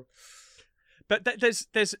Collateral. But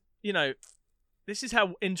there's you know, this is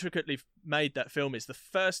how intricately made that film is. The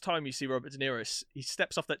first time you see Robert De Niro, he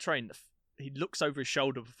steps off that train. He looks over his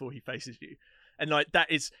shoulder before he faces you, and like that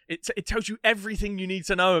is it tells you everything you need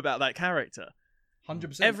to know about that character.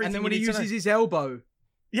 100%. Everything. And then when he uses his elbow,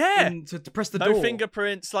 to press the no door,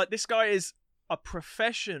 fingerprints. Like, this guy is a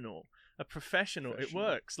professional. It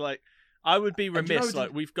works. Like, I would be remiss.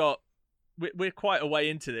 Like, we're quite a way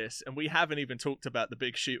into this, and we haven't even talked about the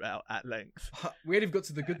big shootout at length. We haven't even got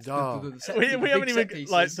to the good. We haven't even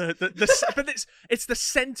like but it's the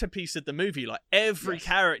centerpiece of the movie. Like, every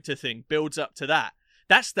character thing builds up to that.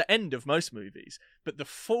 That's the end of most movies, but the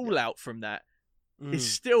fallout from that is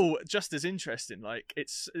still just as interesting. Like,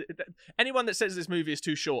 anyone that says this movie is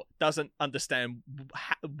too short doesn't understand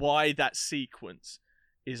why that sequence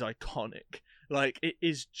is iconic. Like, it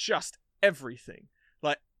is just everything.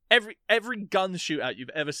 Like, every gun shootout you've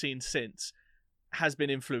ever seen since has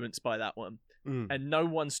been influenced by that one, and no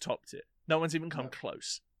one's topped it. No one's even come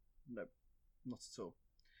close. No, not at all.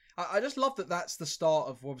 I just love that that's the start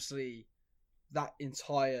of, obviously, that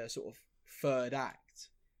entire sort of third act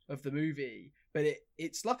of the movie. But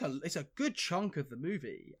it's a good chunk of the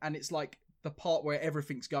movie, and it's like the part where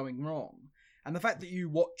everything's going wrong. And the fact that you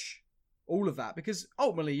watch all of that, because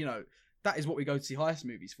ultimately, you know, that is what we go to see heist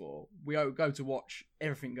movies for. We go to watch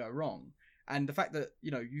everything go wrong. And the fact that,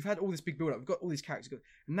 you know, you've had all this big build-up, we've got all these characters,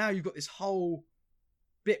 and now you've got this whole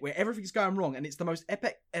bit where everything's going wrong, and it's the most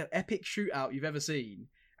epic shootout you've ever seen.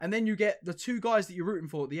 And then you get the 2 guys that you're rooting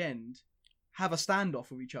for at the end have a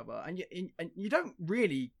standoff with each other, and you don't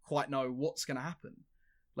really quite know what's going to happen.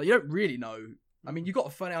 Like, you don't really know. I mean, you got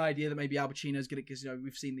a funny idea that maybe Al Pacino's going to, because, you know,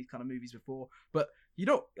 we've seen these kind of movies before, but you're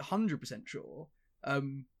not 100% sure.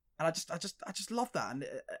 And I just love that,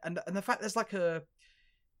 and the fact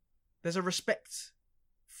there's a respect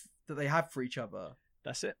that they have for each other.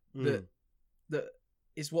 That's it. That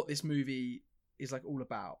is what this movie is like all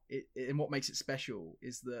about. And what makes it special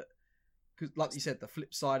is that, because, like you said, the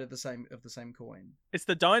flip side of the same coin. It's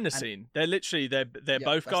the diner scene. They're literally they're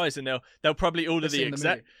both guys, and they'll probably order the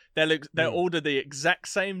exact they'll order the exact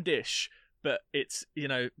same dish, but it's, you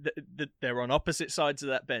know, they're on opposite sides of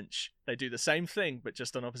that bench. They do the same thing, but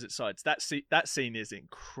just on opposite sides. That scene is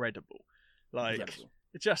incredible. Like,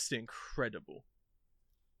 it's just incredible.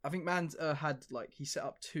 I think Mann had, like, he set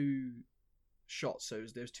up 2 shots, so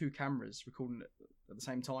there's 2 cameras recording it at the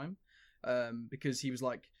same time, because he was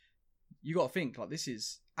like, you got to think, like, this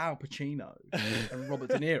is Al Pacino and Robert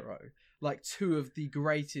De Niro, like, 2 of the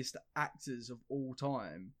greatest actors of all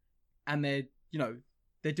time, and they're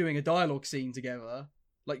doing a dialogue scene together.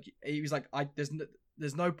 Like, he was like,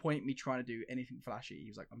 there's no point me trying to do anything flashy. He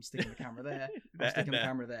was like, I'm sticking the camera there, I'm sticking the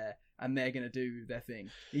camera there, and they're gonna do their thing.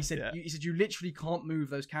 He said, you literally can't move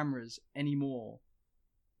those cameras anymore,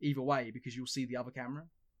 either way, because you'll see the other camera.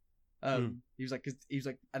 He was like,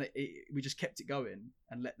 and we just kept it going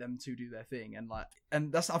and let them 2 do their thing, and I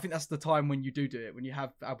think that's the time when you do it, when you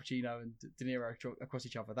have Al Pacino and De Niro across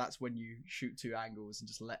each other. That's when you shoot 2 angles and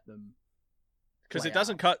just let them. Because it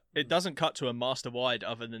doesn't cut to a master wide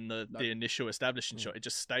other than the initial establishing shot. It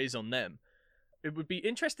just stays on them. it would be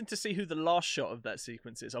interesting to see who the last shot of that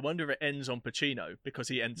sequence is. I wonder if it ends on Pacino because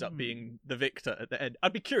he ends up being the victor at the end.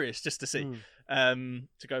 I'd be curious just to see,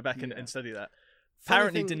 to go back and study that.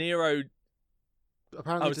 Apparently, De Niro.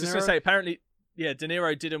 I was just going to say, apparently, De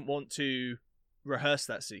Niro didn't want to rehearse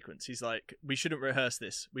that sequence. He's like, we shouldn't rehearse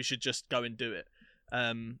this. We should just go and do it.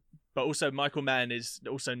 But also, Michael Mann is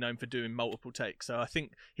also known for doing multiple takes. So I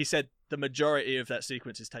think he said the majority of that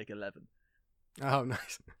sequence is take 11. Oh,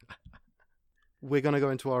 nice. We're going to go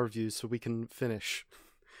into our reviews so we can finish.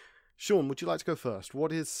 Sean, would you like to go first?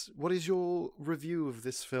 What is your review of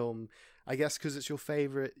this film? I guess because it's your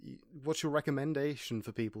favourite, what's your recommendation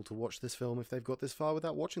for people to watch this film if they've got this far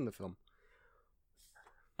without watching the film?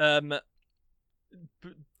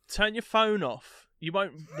 Turn your phone off. You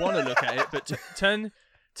won't want to look at it, but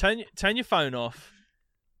turn your phone off.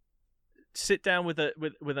 Sit down with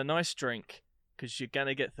a nice drink because you're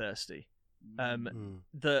gonna get thirsty.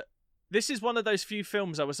 This is one of those few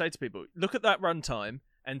films I would say to people: look at that runtime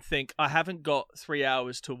and think, I haven't got 3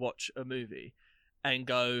 hours to watch a movie, and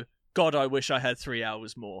go, God, I wish I had 3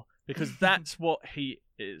 hours more, because that's what Heat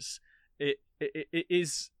is. It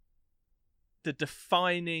is the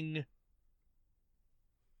defining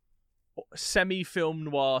semi-film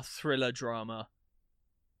noir thriller drama.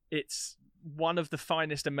 It's one of the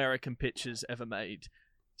finest American pictures ever made.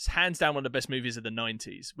 It's hands down one of the best movies of the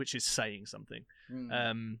 90s, which is saying something.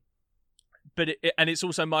 But it's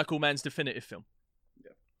also Michael Mann's definitive film.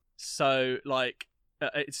 Yeah. So like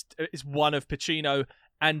it's one of Pacino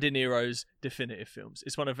and De Niro's definitive films.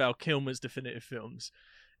 It's one of Val Kilmer's definitive films.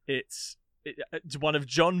 It's one of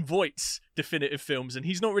Jon Voight's definitive films, and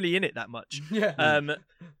he's not really in it that much. Yeah.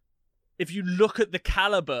 If you look at the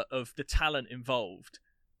caliber of the talent involved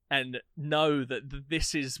and know that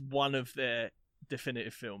this is one of their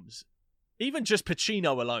definitive films, even just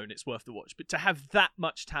Pacino alone, it's worth the watch. But to have that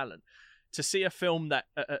much talent, to see a film that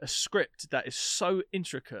a script that is so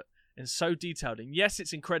intricate and so detailed, and yes,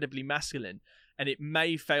 it's incredibly masculine, and it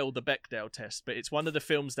may fail the Bechdel test, but it's one of the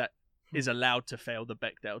films that is allowed to fail the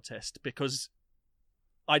Bechdel test, because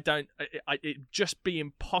it'd just be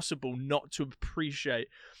impossible not to appreciate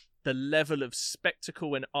the level of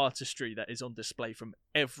spectacle and artistry that is on display from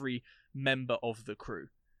every member of the crew.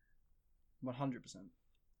 100%.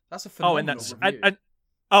 That's a phenomenal review.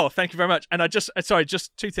 Oh, thank you very much. And just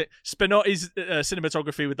two things. Spinotti's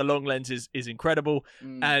cinematography with the long lens is incredible,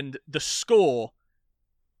 and the score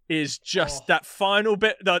is just that final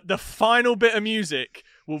bit. The final bit of music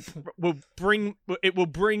will bring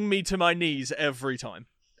me to my knees every time.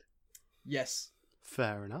 Yes,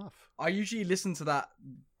 fair enough. I usually listen to that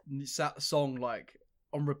song like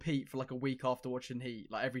on repeat for like a week after watching Heat.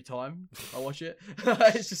 Like every time I watch it,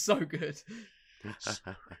 it's just so good.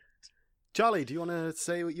 Charlie, do you want to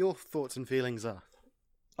say what your thoughts and feelings are?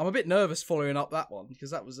 I'm a bit nervous following up that one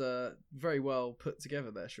because that was very well put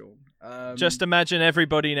together there, Sean. Just imagine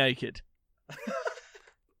everybody naked.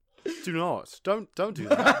 Do not. Don't do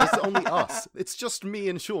that. It's only us. It's just me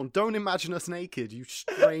and Sean. Don't imagine us naked, you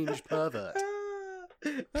strange pervert.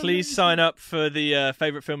 Please sign up for the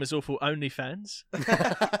Favourite Film is Awful OnlyFans.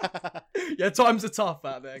 Yeah, times are tough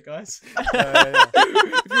out there, guys.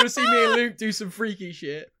 If you want to see me and Luke do some freaky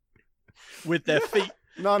shit. With their feet.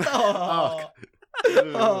 No. Oh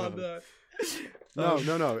no.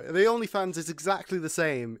 No. The OnlyFans is exactly the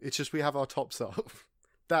same. It's just we have our tops up.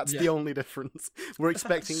 That's the only difference. We're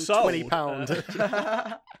expecting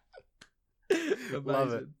 £20.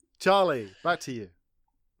 Love it. Charlie, back to you.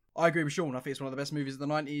 I agree with Sean. I think it's one of the best movies of the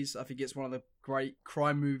 90s. I think it's one of the great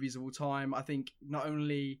crime movies of all time. I think what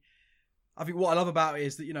I love about it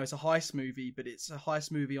is that, it's a heist movie, but it's a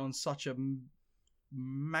heist movie on such a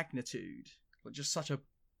magnitude, like just such a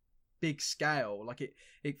big scale. Like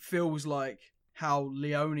it feels like how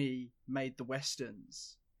Leone made the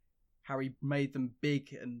Westerns, how he made them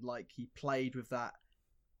big, and like he played with that,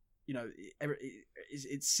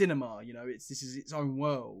 it's cinema, this is its own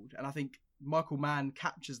world. And I think Michael Mann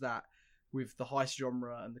captures that with the heist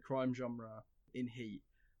genre and the crime genre in Heat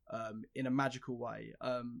in a magical way.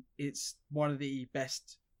 It's one of the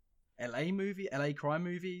best LA crime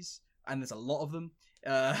movies, and there's a lot of them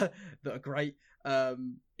that are great.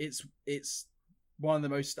 It's one of the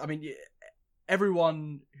most,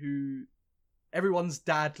 everyone's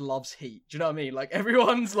dad loves Heat. Do you know what I mean? Like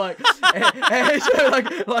everyone's like,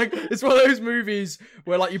 like it's one of those movies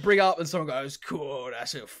where like you bring up and someone goes, "Cool,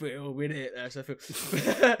 that's a film, isn't it? That's a film."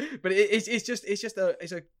 But it's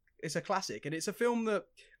a classic, and it's a film that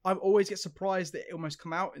I always get surprised that it almost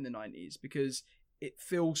come out in the 90s because it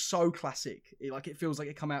feels so classic. It feels like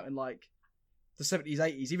it come out in like the 70s,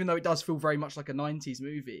 80s, even though it does feel very much like a 90s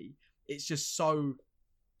movie. It's just so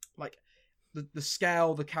like the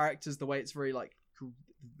scale, the characters, the way it's very like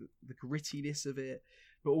the grittiness of it,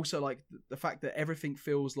 but also like the fact that everything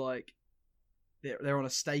feels like they're on a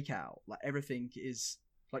stakeout. Like everything is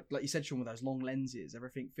like you said, Sean, with those long lenses,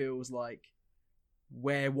 everything feels like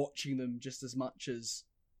we're watching them just as much as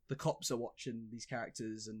the cops are watching these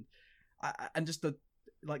characters, and just the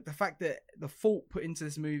fact that the thought put into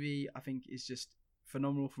this movie, I think, is just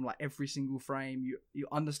phenomenal. From like every single frame, you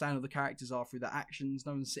understand who the characters are through their actions.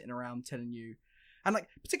 No one's sitting around telling you. And like,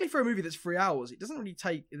 particularly for a movie that's 3 hours, it doesn't really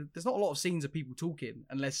take. There's not a lot of scenes of people talking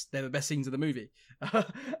unless they're the best scenes of the movie.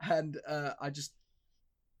 And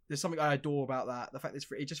there's something I adore about that. The fact that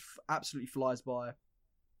it just absolutely flies by.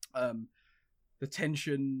 The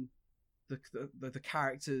tension, the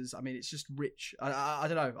characters. I mean, it's just rich. I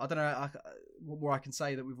don't know what more I can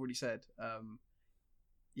say that we've already said.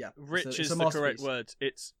 Yeah, rich is the correct word.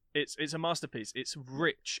 It's a masterpiece. It's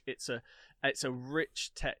rich. It's a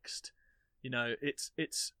rich text. You know, it's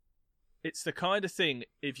the kind of thing,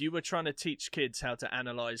 if you were trying to teach kids how to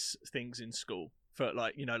analyze things in school, for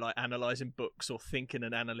like, you know, like analyzing books or think in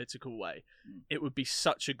an analytical way, it would be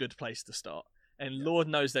such a good place to start. And Lord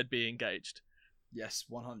knows they'd be engaged. Yes,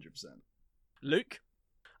 100%. Luke?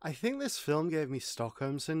 I think this film gave me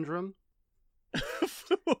Stockholm Syndrome.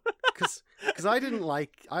 Because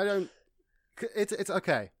it's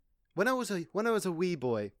okay. When I was a wee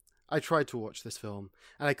boy, I tried to watch this film,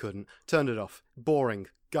 and I couldn't. Turned it off. Boring.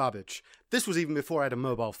 Garbage. This was even before I had a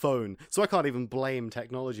mobile phone, so I can't even blame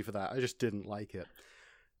technology for that. I just didn't like it.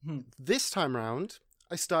 This time round,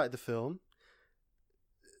 I started the film.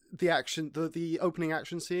 The opening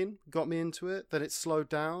action scene got me into it. Then it slowed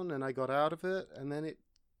down, and I got out of it. And then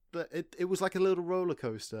it was like a little roller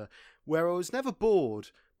coaster, where I was never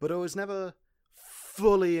bored, but I was never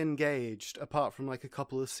fully engaged, apart from like a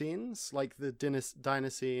couple of scenes, like the diner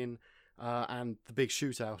scene and the big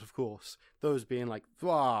shootout, of course. Those being like,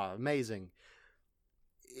 wow, amazing.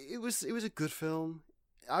 It was a good film.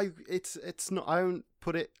 It's not. I don't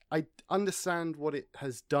put it. I understand what it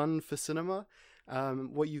has done for cinema.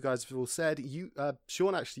 What you guys have all said.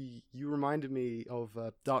 Sean, actually, you reminded me of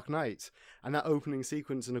Dark Knight and that opening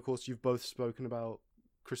sequence, and of course, you've both spoken about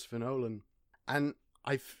Christopher Nolan, and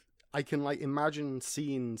I can like imagine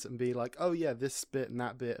scenes and be like, oh yeah, this bit and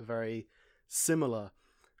that bit are very similar.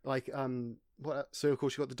 Like so of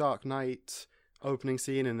course you got the Dark Knight opening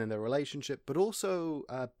scene and then their relationship, but also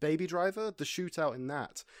Baby Driver, the shootout in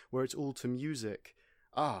that, where it's all to music.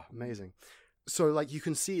 Amazing. So like you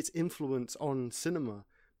can see its influence on cinema,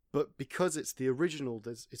 but because it's the original,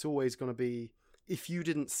 it's always going to be, if you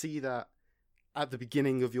didn't see that at the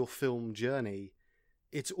beginning of your film journey,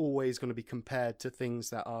 it's always going to be compared to things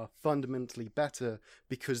that are fundamentally better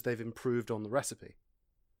because they've improved on the recipe.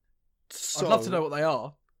 So, I'd love to know what they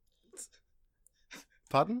are.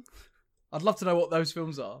 Pardon? I'd love to know what those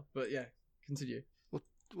films are, but yeah, continue.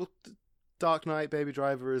 Well, Dark Knight, Baby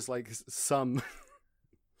Driver is like some...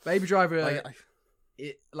 Baby Driver,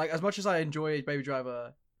 like as much as I enjoyed Baby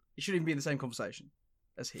Driver, it shouldn't even be in the same conversation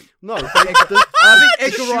as Heat. No, I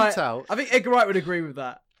think Edgar Wright would agree with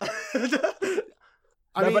that.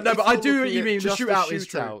 But I do what you mean. The shootout is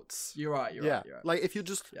true. You're right. Yeah. Like if you're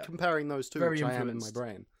just comparing those two, very which influenced. I am in my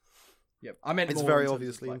brain. Yep. I meant it's more very in terms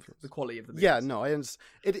obviously of, like, the quality of the movies. Yeah, no, I understand.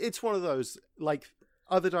 It's one of those, like,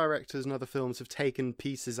 other directors and other films have taken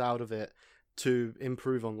pieces out of it to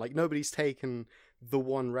improve on. Like, nobody's taken the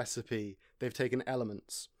one recipe, they've taken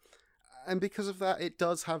elements. And because of that, it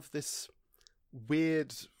does have this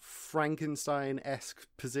weird Frankenstein-esque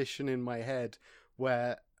position in my head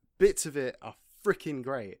where bits of it are freaking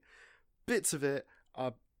great. Bits of it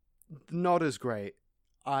are not as great.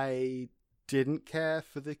 I didn't care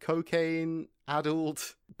for the cocaine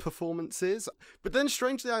adult performances, but then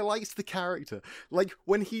strangely I liked the character. Like,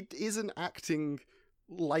 when he isn't acting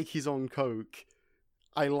like he's on coke,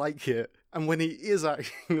 I like it, and when he is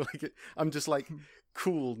acting like it, I'm just like,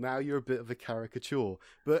 cool, now you're a bit of a caricature.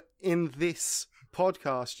 But in this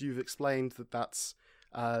podcast, you've explained that that's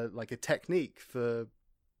like a technique for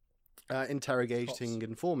interrogating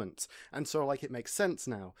informants, and so like it makes sense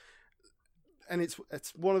now. And it's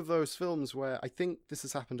one of those films where I think this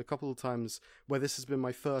has happened a couple of times, where this has been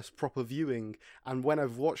my first proper viewing, and when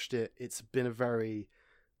I've watched it, it's been a very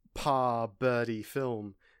birdie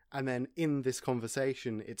film, and then in this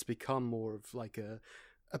conversation, it's become more of like a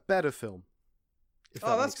better film.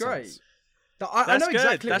 Oh, that's great. Sense. I know good.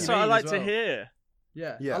 exactly That's what I like to hear.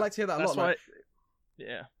 Yeah, yeah, I like to hear that a lot. Why, like,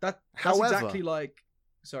 yeah, that's However, exactly like.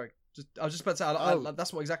 Sorry, I was just about to say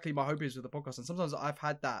that's what exactly my hope is with the podcast. And sometimes I've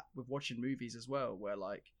had that with watching movies as well, where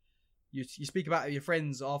like you speak about it with your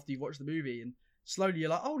friends after you've watched the movie, and slowly you're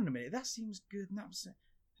like, "Oh, wait a minute, that seems good." And that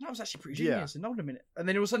that was actually pretty genius. And hold a minute, and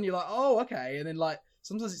then all of a sudden you're like, oh, okay, and then like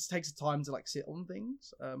sometimes it takes time to like sit on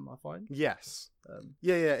things. I find. Yes.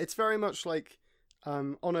 Yeah. It's very much like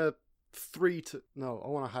on a 3 to no, I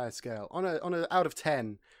want a higher scale. On a out of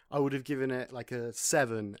 10, I would have given it like a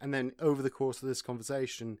 7, and then over the course of this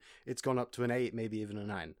conversation, it's gone up to an 8, maybe even a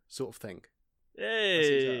 9, sort of thing.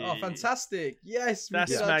 Hey. Oh, fantastic! Yes, we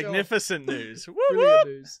That's did our magnificent news. job. Woo, Brilliant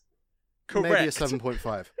woo. news. Correct. Maybe a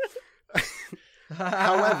 7.5.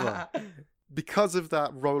 However, because of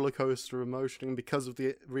that roller coaster emotion and because of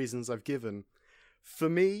the reasons I've given, for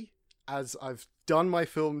me, as I've done my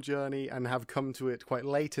film journey and have come to it quite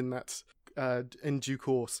late in that in due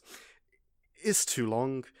course, it's too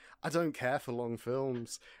long. I don't care for long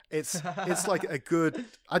films. It's like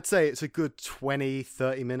I'd say it's a good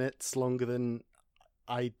 20-30 minutes longer than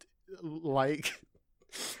I'd like.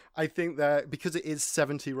 I think that because it is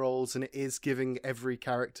 70 roles and it is giving every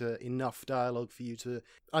character enough dialogue for you to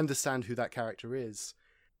understand who that character is,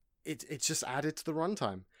 it's just added to the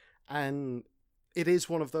runtime. And it is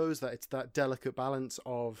one of those that it's that delicate balance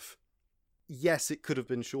of, yes, it could have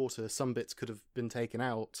been shorter, some bits could have been taken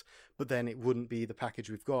out, but then it wouldn't be the package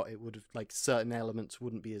we've got. It would have, like, certain elements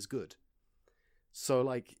wouldn't be as good. So,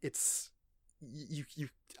 like, it's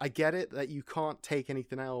I get it that you can't take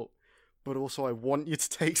anything out, but also I want you to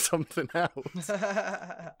take something out.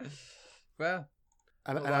 Well,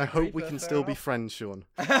 and I hope we can still be friends, Sean.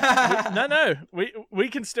 No, we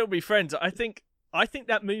can still be friends. I think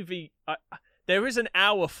that movie. There is an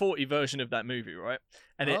hour 40 version of that movie, right?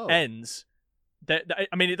 And it ends.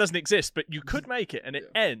 I mean, it doesn't exist, but you could make it, and it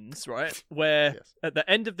ends right where at the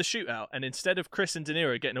end of the shootout, and instead of Chris and De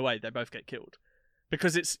Niro getting away, they both get killed,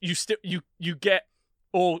 because it's you get.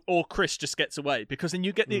 Or Chris just gets away, because then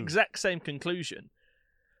you get the exact same conclusion,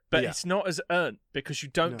 but it's not as earned because you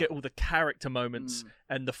don't get all the character moments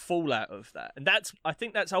and the fallout of that. And I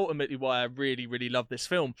think that's ultimately why I really, really love this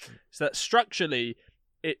film. So that structurally,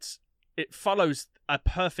 it follows a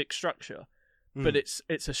perfect structure, but it's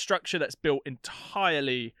a structure that's built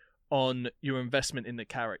entirely on your investment in the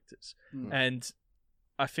characters. And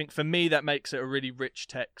I think for me that makes it a really rich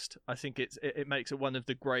text. I think it makes it one of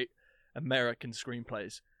the great American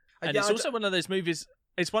screenplays, and it's also one of those movies.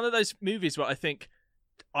 It's one of those movies where I think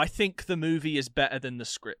the movie is better than the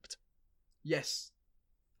script. Yes,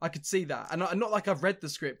 I could see that, and not like I've read the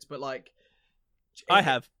script, but like I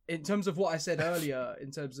have. In terms of what I said earlier,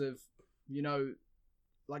 in terms of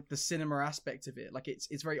like the cinema aspect of it, like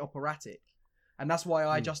it's very operatic, and that's why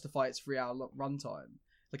I justify its 3-hour runtime.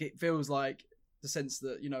 Like it feels like the sense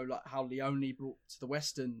that like how Leone brought to the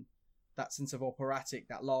Western. That sense of operatic,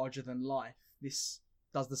 that larger than life. This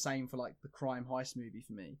does the same for like the crime heist movie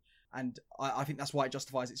for me, and I think that's why it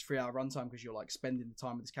justifies its 3-hour runtime, because you're like spending the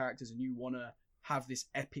time with these characters and you want to have this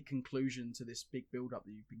epic conclusion to this big build up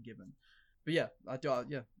that you've been given. But yeah, I do.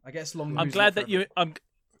 Yeah, I guess long. I'm glad that you.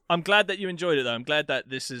 I'm glad that you enjoyed it though. I'm glad that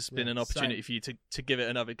this has been an opportunity for you to give it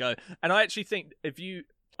another go. And I actually think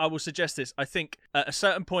I will suggest this. I think at a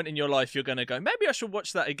certain point in your life you're going to go, maybe I should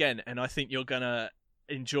watch that again, and I think you're going to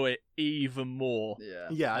enjoy it even more.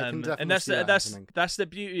 Yeah, I can definitely. And see that happening. That's the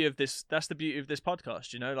beauty of this. That's the beauty of this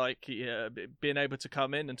podcast. Like being able to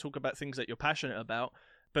come in and talk about things that you're passionate about,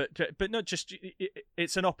 but not just.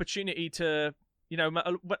 It's an opportunity to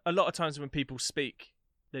a lot of times when people speak,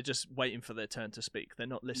 they're just waiting for their turn to speak. They're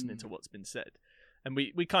not listening to what's been said. And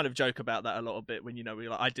we kind of joke about that a little bit when we're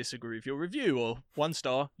like, I disagree with your review, or 1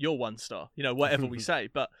 star, you're 1 star. Whatever we say,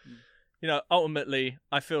 but. Ultimately,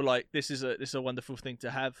 I feel like this is a wonderful thing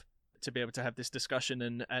to be able to have this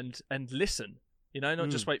discussion and listen. Not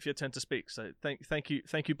just wait for your turn to speak. So thank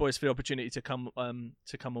you, boys, for the opportunity to come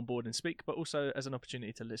on board and speak, but also as an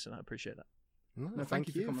opportunity to listen. I appreciate that. No,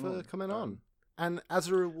 thank you for coming on. And as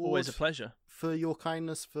a reward, always a pleasure for your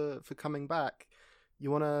kindness for coming back.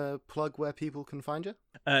 You want to plug where people can find you?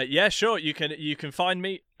 Yeah, sure. You can find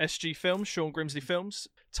me, SG Films, Sean Grimsley Films.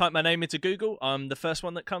 Type my name into Google. I'm the first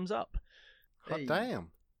one that comes up. Hot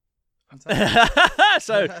damn.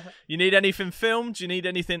 So, you need anything filmed? You need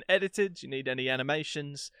anything edited? You need any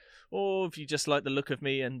animations? Or if you just like the look of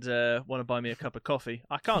me and want to buy me a cup of coffee,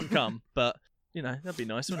 I can't come, but that'd be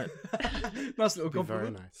nice, wouldn't it? Nice little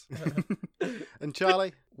compliment. Very nice. And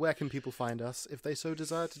Charlie, where can people find us if they so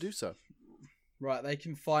desire to do so? Right, they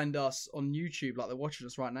can find us on YouTube, like they're watching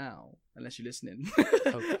us right now, unless you're listening.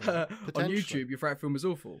 Okay. On YouTube, Your Favourite Film Is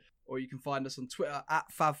Awful. Or you can find us on Twitter at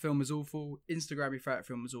FabFilmIsAwful, Instagram, Your Favourite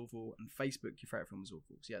Film Is Awful, and Facebook, Your Favourite Film Is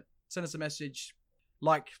Awful. So yeah, send us a message,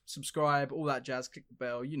 like, subscribe, all that jazz, click the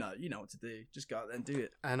bell. You know what to do. Just go out there and do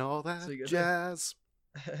it. And all that jazz.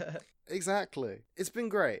 Exactly. It's been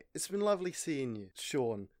great. It's been lovely seeing you,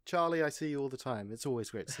 Sean. Charlie, I see you all the time. It's always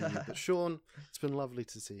great to see you. But Sean, it's been lovely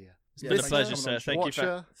to see you. It's been a pleasure,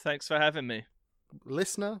 sir. Thanks for having me.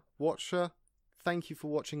 Listener, watcher, thank you for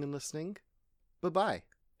watching and listening. Bye-bye.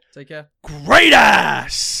 Take care. Great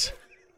ass!